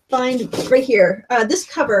going to find right here, this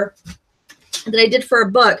cover that I did for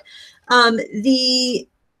a book. I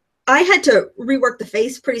had to rework the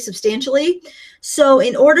face pretty substantially. So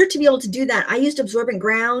in order to be able to do that, I used absorbent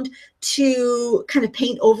ground to kind of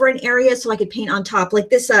paint over an area so I could paint on top. Like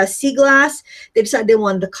this sea glass, they decided they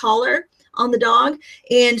wanted the collar on the dog,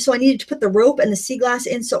 and so I needed to put the rope and the sea glass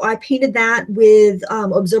in, so I painted that with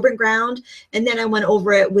absorbent ground, and then I went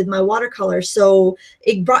over it with my watercolor. So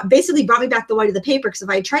it basically brought me back the white of the paper, because if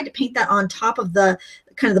I tried to paint that on top of the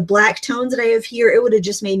kind of the black tones that I have here, it would have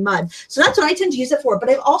just made mud. So that's what I tend to use it for. But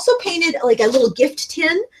I've also painted like a little gift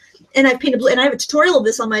tin, and I've painted and I have a tutorial of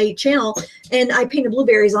this on my channel, and I painted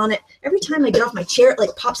blueberries on it. Every time I get off my chair, it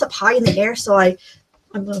like pops up high in the air, so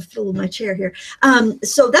I'm going to fill my chair here.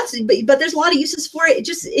 So that's, but there's a lot of uses for it.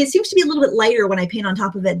 It seems to be a little bit lighter when I paint on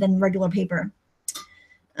top of it than regular paper.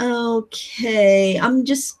 Okay, I'm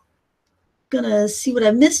just going to see what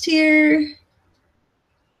I missed here.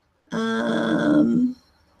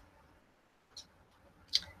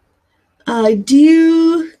 Do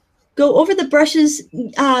you go over the brushes?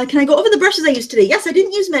 Can I go over the brushes I used today? Yes, I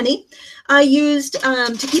didn't use many. I used,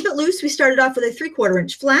 to keep it loose, we started off with a 3/4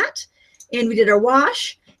 inch flat, and we did our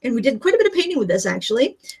wash, and we did quite a bit of painting with this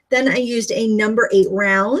actually. Then I used a number 8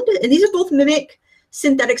 round, and these are both Mimic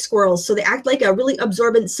synthetic squirrels, so they act like a really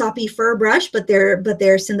absorbent soppy fur brush, but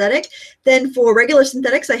they're synthetic. Then for regular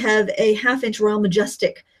synthetics, I have a 1/2 inch Royal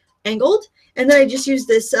Majestic angled, and then I just used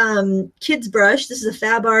this kids brush. This is a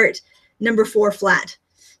Fab Art number 4 flat.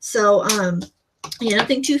 So yeah,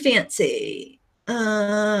 nothing too fancy.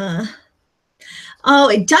 Oh,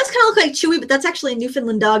 it does kind of look like Chewy, but that's actually a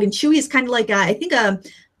Newfoundland dog, and Chewy is kind of like I think a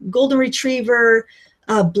golden retriever,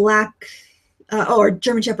 black, or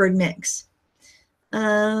German Shepherd mix.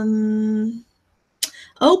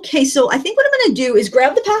 Okay, so I think what I'm going to do is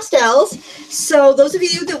grab the pastels. So those of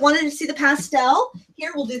you that wanted to see the pastel,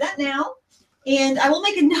 here, we'll do that now. And I will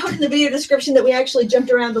make a note in the video description that we actually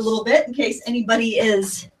jumped around a little bit in case anybody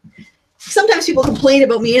is. Sometimes people complain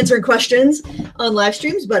about me answering questions on live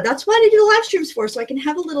streams, but that's what I do the live streams for, so I can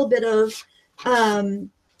have a little bit of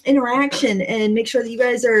interaction and make sure that you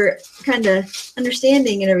guys are kind of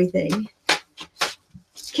understanding and everything.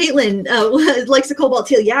 Caitlin likes the cobalt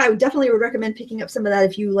teal. Yeah, I would definitely recommend picking up some of that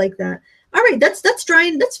if you like that. All right, that's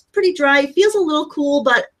drying. That's pretty dry. It feels a little cool,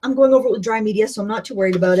 but I'm going over it with dry media, so I'm not too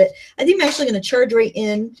worried about it. I think I'm actually going to charge right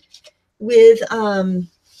in with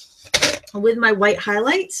my white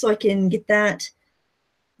highlights so I can get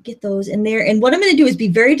those in there. And what I'm going to do is be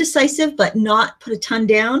very decisive, but not put a ton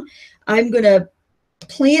down. I'm going to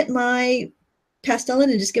plant my pastel in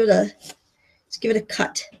and just give it a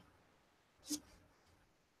cut.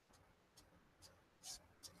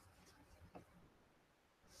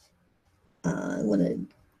 I want to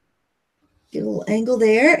get a little angle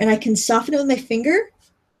there, and I can soften it with my finger.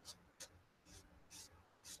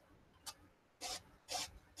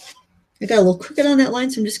 I got a little crooked on that line,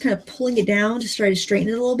 so I'm just kind of pulling it down to try to straighten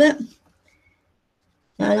it a little bit.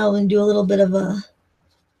 And I'll then do a little bit of a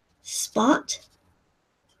spot.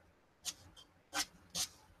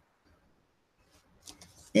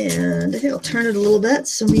 And I think I'll turn it a little bit,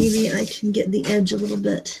 so maybe I can get the edge a little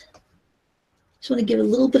bit. Just want to give a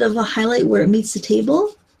little bit of a highlight where it meets the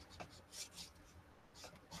table.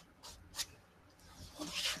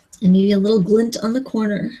 And maybe a little glint on the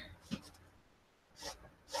corner.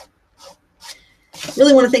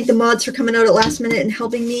 Really want to thank the mods for coming out at last minute and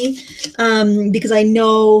helping me, because I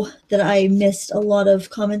know that I missed a lot of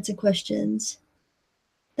comments and questions.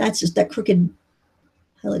 That's just that crooked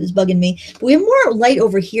highlight is bugging me. But we have more light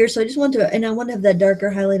over here, so I just want to, and I want to have that darker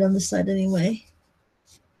highlight on the side anyway.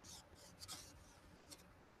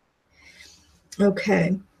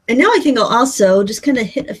 Okay, and now I think I'll also just kind of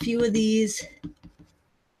hit a few of these.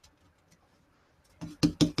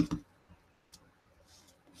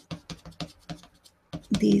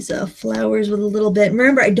 These flowers with a little bit.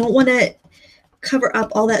 Remember, I don't want to cover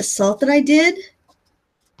up all that salt that I did.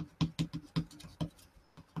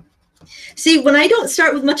 See, when I don't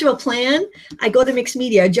start with much of a plan, I go to mixed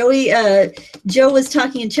media. Joe was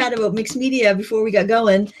talking in chat about mixed media before we got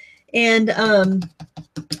going, and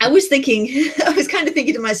I was thinking, I was kind of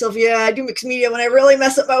thinking to myself, yeah, I do mixed media when I really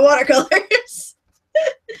mess up my watercolors.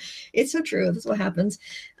 It's so true. That's what happens.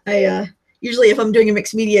 Usually if I'm doing a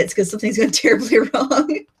mixed media, it's because something's gone terribly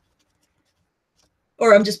wrong.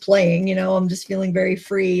 Or I'm just playing, you know, I'm just feeling very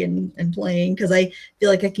free and playing because I feel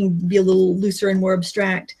like I can be a little looser and more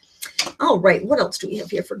abstract. All right, what else do we have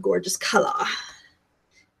here for gorgeous color?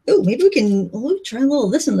 Oh, maybe we can try a little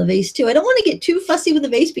of this in the vase too. I don't want to get too fussy with the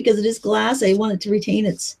vase because it is glass. I want it to retain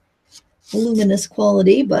its luminous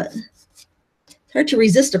quality, but it's hard to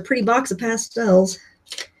resist a pretty box of pastels.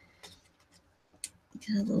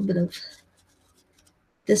 Got a little bit of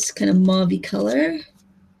this kind of mauve-y color.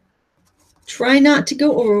 Try not to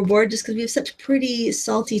go overboard just because we have such pretty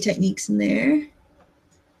salty techniques in there.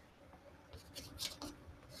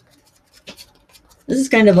 This is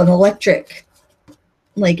kind of an electric,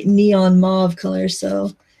 like neon mauve color,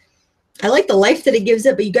 so I like the life that it gives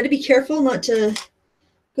it, but you got to be careful not to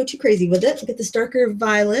go too crazy with it. Get this darker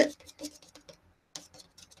violet.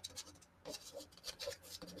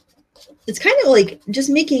 It's kind of like just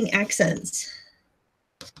making accents.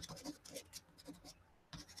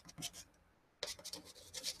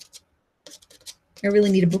 I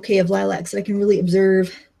really need a bouquet of lilacs that I can really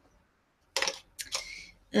observe.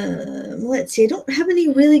 Let's see, I don't have any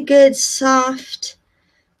really good soft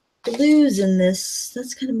blues in this.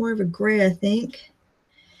 That's kind of more of a gray, I think.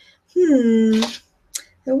 I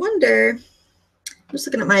wonder, I'm just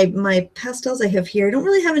looking at my pastels I have here. I don't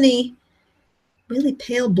really have any really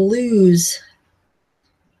pale blues.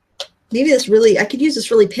 Maybe this really, I could use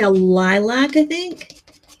this really pale lilac, I think.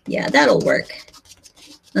 Yeah, that'll work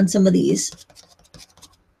on some of these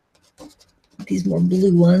more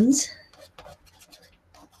blue ones.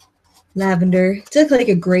 Lavender. It's like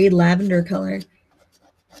a gray lavender color.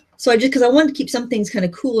 So because I wanted to keep some things kind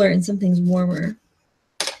of cooler and some things warmer.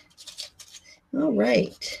 All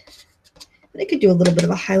right. I could do a little bit of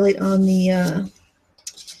a highlight on the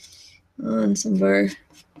on some of our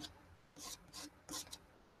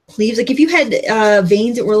leaves. Like if you had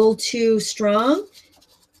veins that were a little too strong,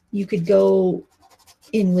 you could go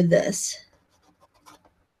in with this.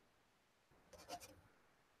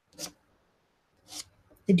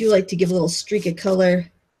 I do like to give a little streak of color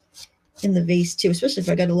in the vase too, especially if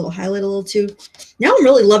I got a little highlight a little too. Now I'm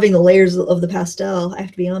really loving the layers of the pastel. I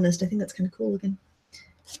have to be honest. I think that's kind of cool looking.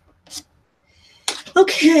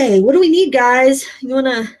 Okay, what do we need, guys? You want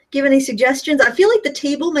to give any suggestions? I feel like the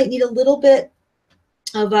table might need a little bit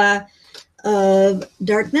of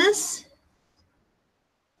darkness.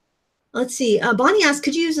 Let's see. Bonnie asked,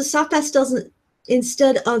 could you use the soft pastels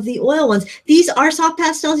instead of the oil ones? These are soft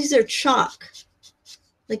pastels. These are chalk,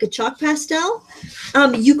 like a chalk pastel.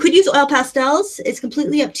 You could use oil pastels. It's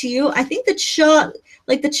completely up to you. I think the chalk,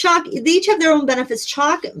 they each have their own benefits.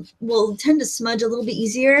 Chalk will tend to smudge a little bit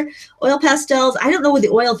easier. Oil pastels, I don't know with the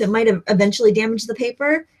oil if it might have eventually damaged the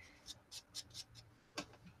paper.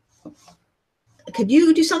 Could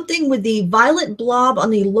you do something with the violet blob on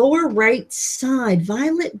the lower right side?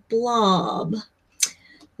 Violet blob,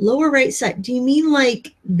 lower right side. Do you mean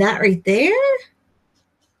like that right there?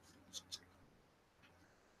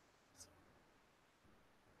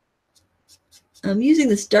 I'm using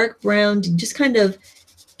this dark brown to just kind of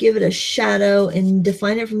give it a shadow and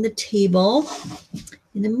define it from the table.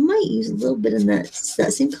 And I might use a little bit in that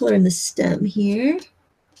same color in the stem here.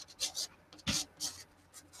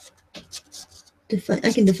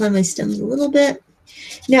 I can define my stems a little bit.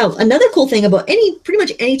 Now, another cool thing about pretty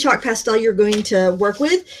much any chalk pastel you're going to work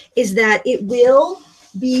with is that it will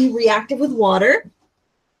be reactive with water.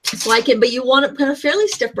 So but you want to put a fairly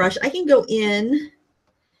stiff brush. I can go in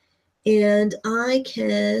and I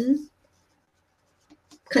can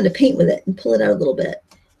kind of paint with it and pull it out a little bit.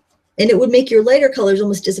 And it would make your lighter colors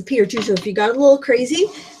almost disappear too. So if you got a little crazy,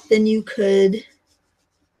 then you could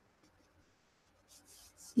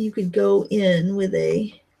go in with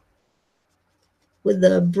the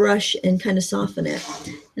brush and kind of soften it.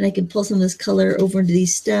 And I can pull some of this color over into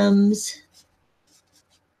these stems.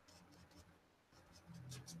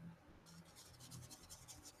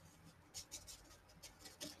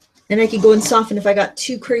 And I could go and soften if I got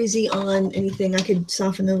too crazy on anything. I could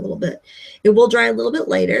soften it a little bit. It will dry a little bit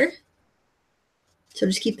lighter. So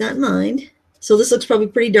just keep that in mind. So this looks probably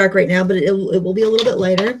pretty dark right now, but it will be a little bit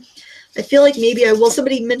lighter. I feel like maybe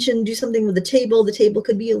somebody mentioned do something with the table. The table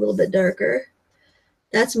could be a little bit darker.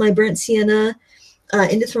 That's my burnt sienna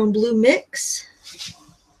Indithrone blue mix.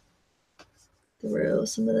 Throw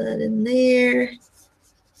some of that in there.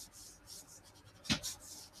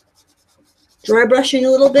 Dry brushing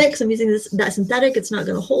a little bit because I'm using that synthetic. It's not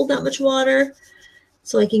going to hold that much water.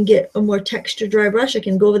 So I can get a more textured dry brush. I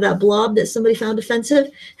can go over that blob that somebody found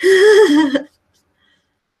offensive.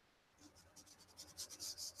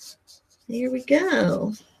 There we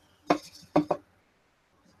go.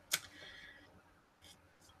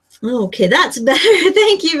 Okay, that's better.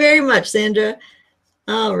 Thank you very much, Sandra.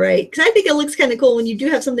 All right, because I think it looks kind of cool when you do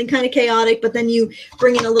have something kind of chaotic, but then you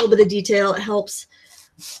bring in a little bit of detail. It helps.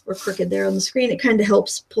 We're crooked there on the screen. It kind of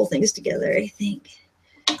helps pull things together, I think.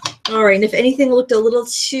 All right, and if anything looked a little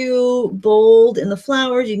too bold in the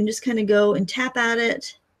flowers, you can just kind of go and tap at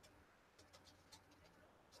it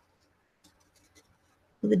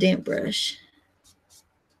with a damp brush.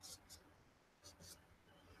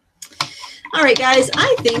 All right, guys,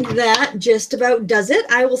 I think that just about does it.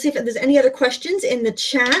 I will see if there's any other questions in the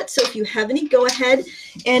chat. So if you have any, go ahead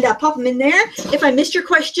and pop them in there. If I missed your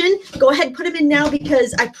question, go ahead and put them in now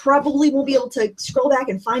because I probably won't be able to scroll back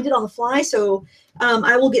and find it on the fly. So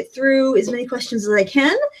I will get through as many questions as I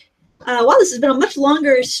can. Wow, this has been a much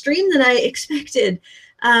longer stream than I expected.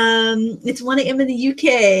 It's 1 a.m. in the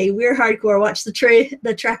UK. We're hardcore. Watched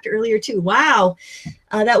the tractor earlier too. Wow,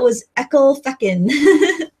 that was Echo Feckin.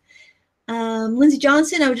 Lindsay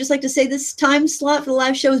Johnson, I would just like to say this time slot for the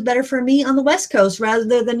live show is better for me on the West Coast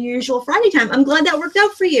rather than your usual Friday time. I'm glad that worked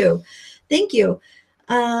out for you. Thank you.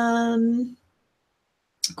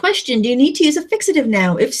 Question, do you need to use a fixative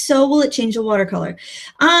now? If so, will it change the watercolor?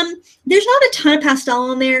 There's not a ton of pastel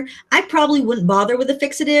on there. I probably wouldn't bother with a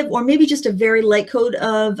fixative or maybe just a very light coat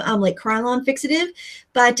of like Krylon fixative.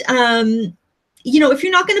 But you know, if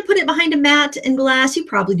you're not going to put it behind a mat and glass, you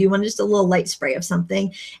probably do want just a little light spray of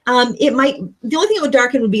something. It might, the only thing it would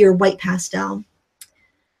darken would be your white pastel.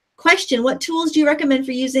 Question, what tools do you recommend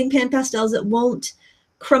for using pan pastels that won't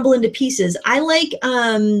crumble into pieces? I like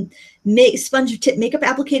sponge tip makeup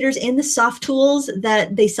applicators and the soft tools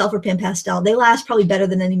that they sell for pan pastel. They last probably better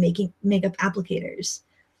than any makeup applicators.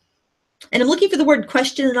 And I'm looking for the word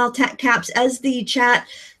question in all caps. As the chat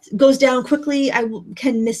goes down quickly, I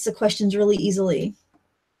can miss the questions really easily.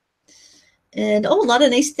 And oh, a lot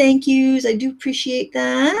of nice thank yous. I do appreciate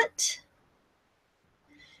that.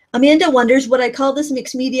 Amanda wonders, would I call this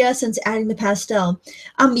mixed media since adding the pastel?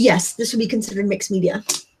 Yes, this would be considered mixed media.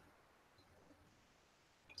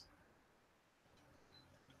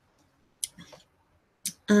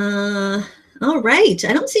 All right,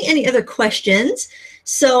 I don't see any other questions.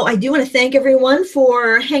 So I do want to thank everyone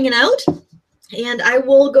for hanging out. And I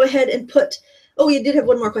will go ahead and put, oh, you did have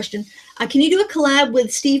one more question. Can you do a collab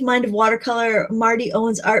with Steve Mind of Watercolor, Marty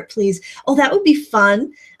Owens Art, please? Oh, that would be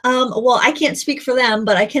fun. Well, I can't speak for them,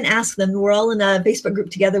 but I can ask them. We're all in a Facebook group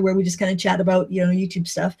together where we just kind of chat about, you know, YouTube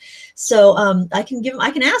stuff. So I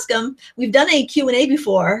can ask them. We've done a Q&A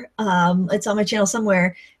before. It's on my channel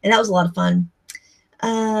somewhere, and that was a lot of fun.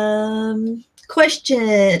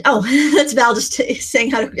 Question. Oh, that's Val just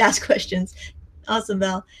saying how to ask questions. Awesome,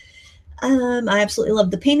 Val. I absolutely love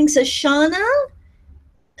the painting, says Shauna.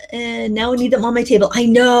 And now I need them on my table. I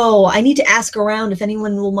know. I need to ask around if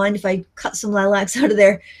anyone will mind if I cut some lilacs out of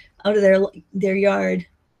their yard.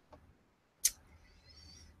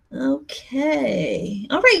 Okay.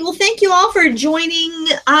 All right. Well, thank you all for joining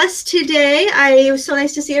us today. It was so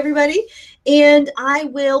nice to see everybody. And I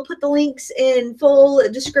will put the links in full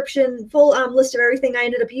description, full list of everything I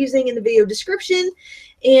ended up using in the video description.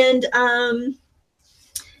 And I'll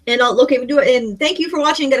look into it. And thank you for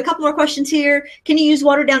watching. Got a couple more questions here. Can you use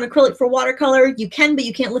watered down acrylic for watercolor? You can, but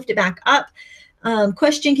you can't lift it back up.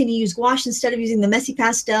 Question, can you use gouache instead of using the messy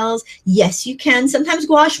pastels? Yes, you can. Sometimes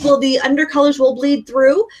gouache will, the undercolors will bleed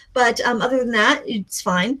through, but other than that, it's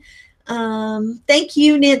fine. Thank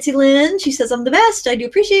you, Nancy Lynn. She says, I'm the best. I do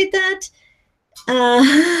appreciate that.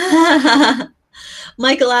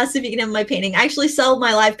 Michael asks if you can have my painting. I actually sell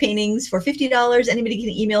my live paintings for $50. Anybody can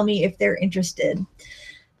email me if they're interested.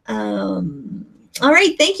 All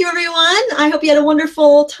right. Thank you, everyone. I hope you had a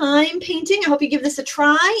wonderful time painting. I hope you give this a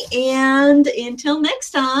try. And until next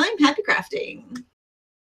time, happy crafting.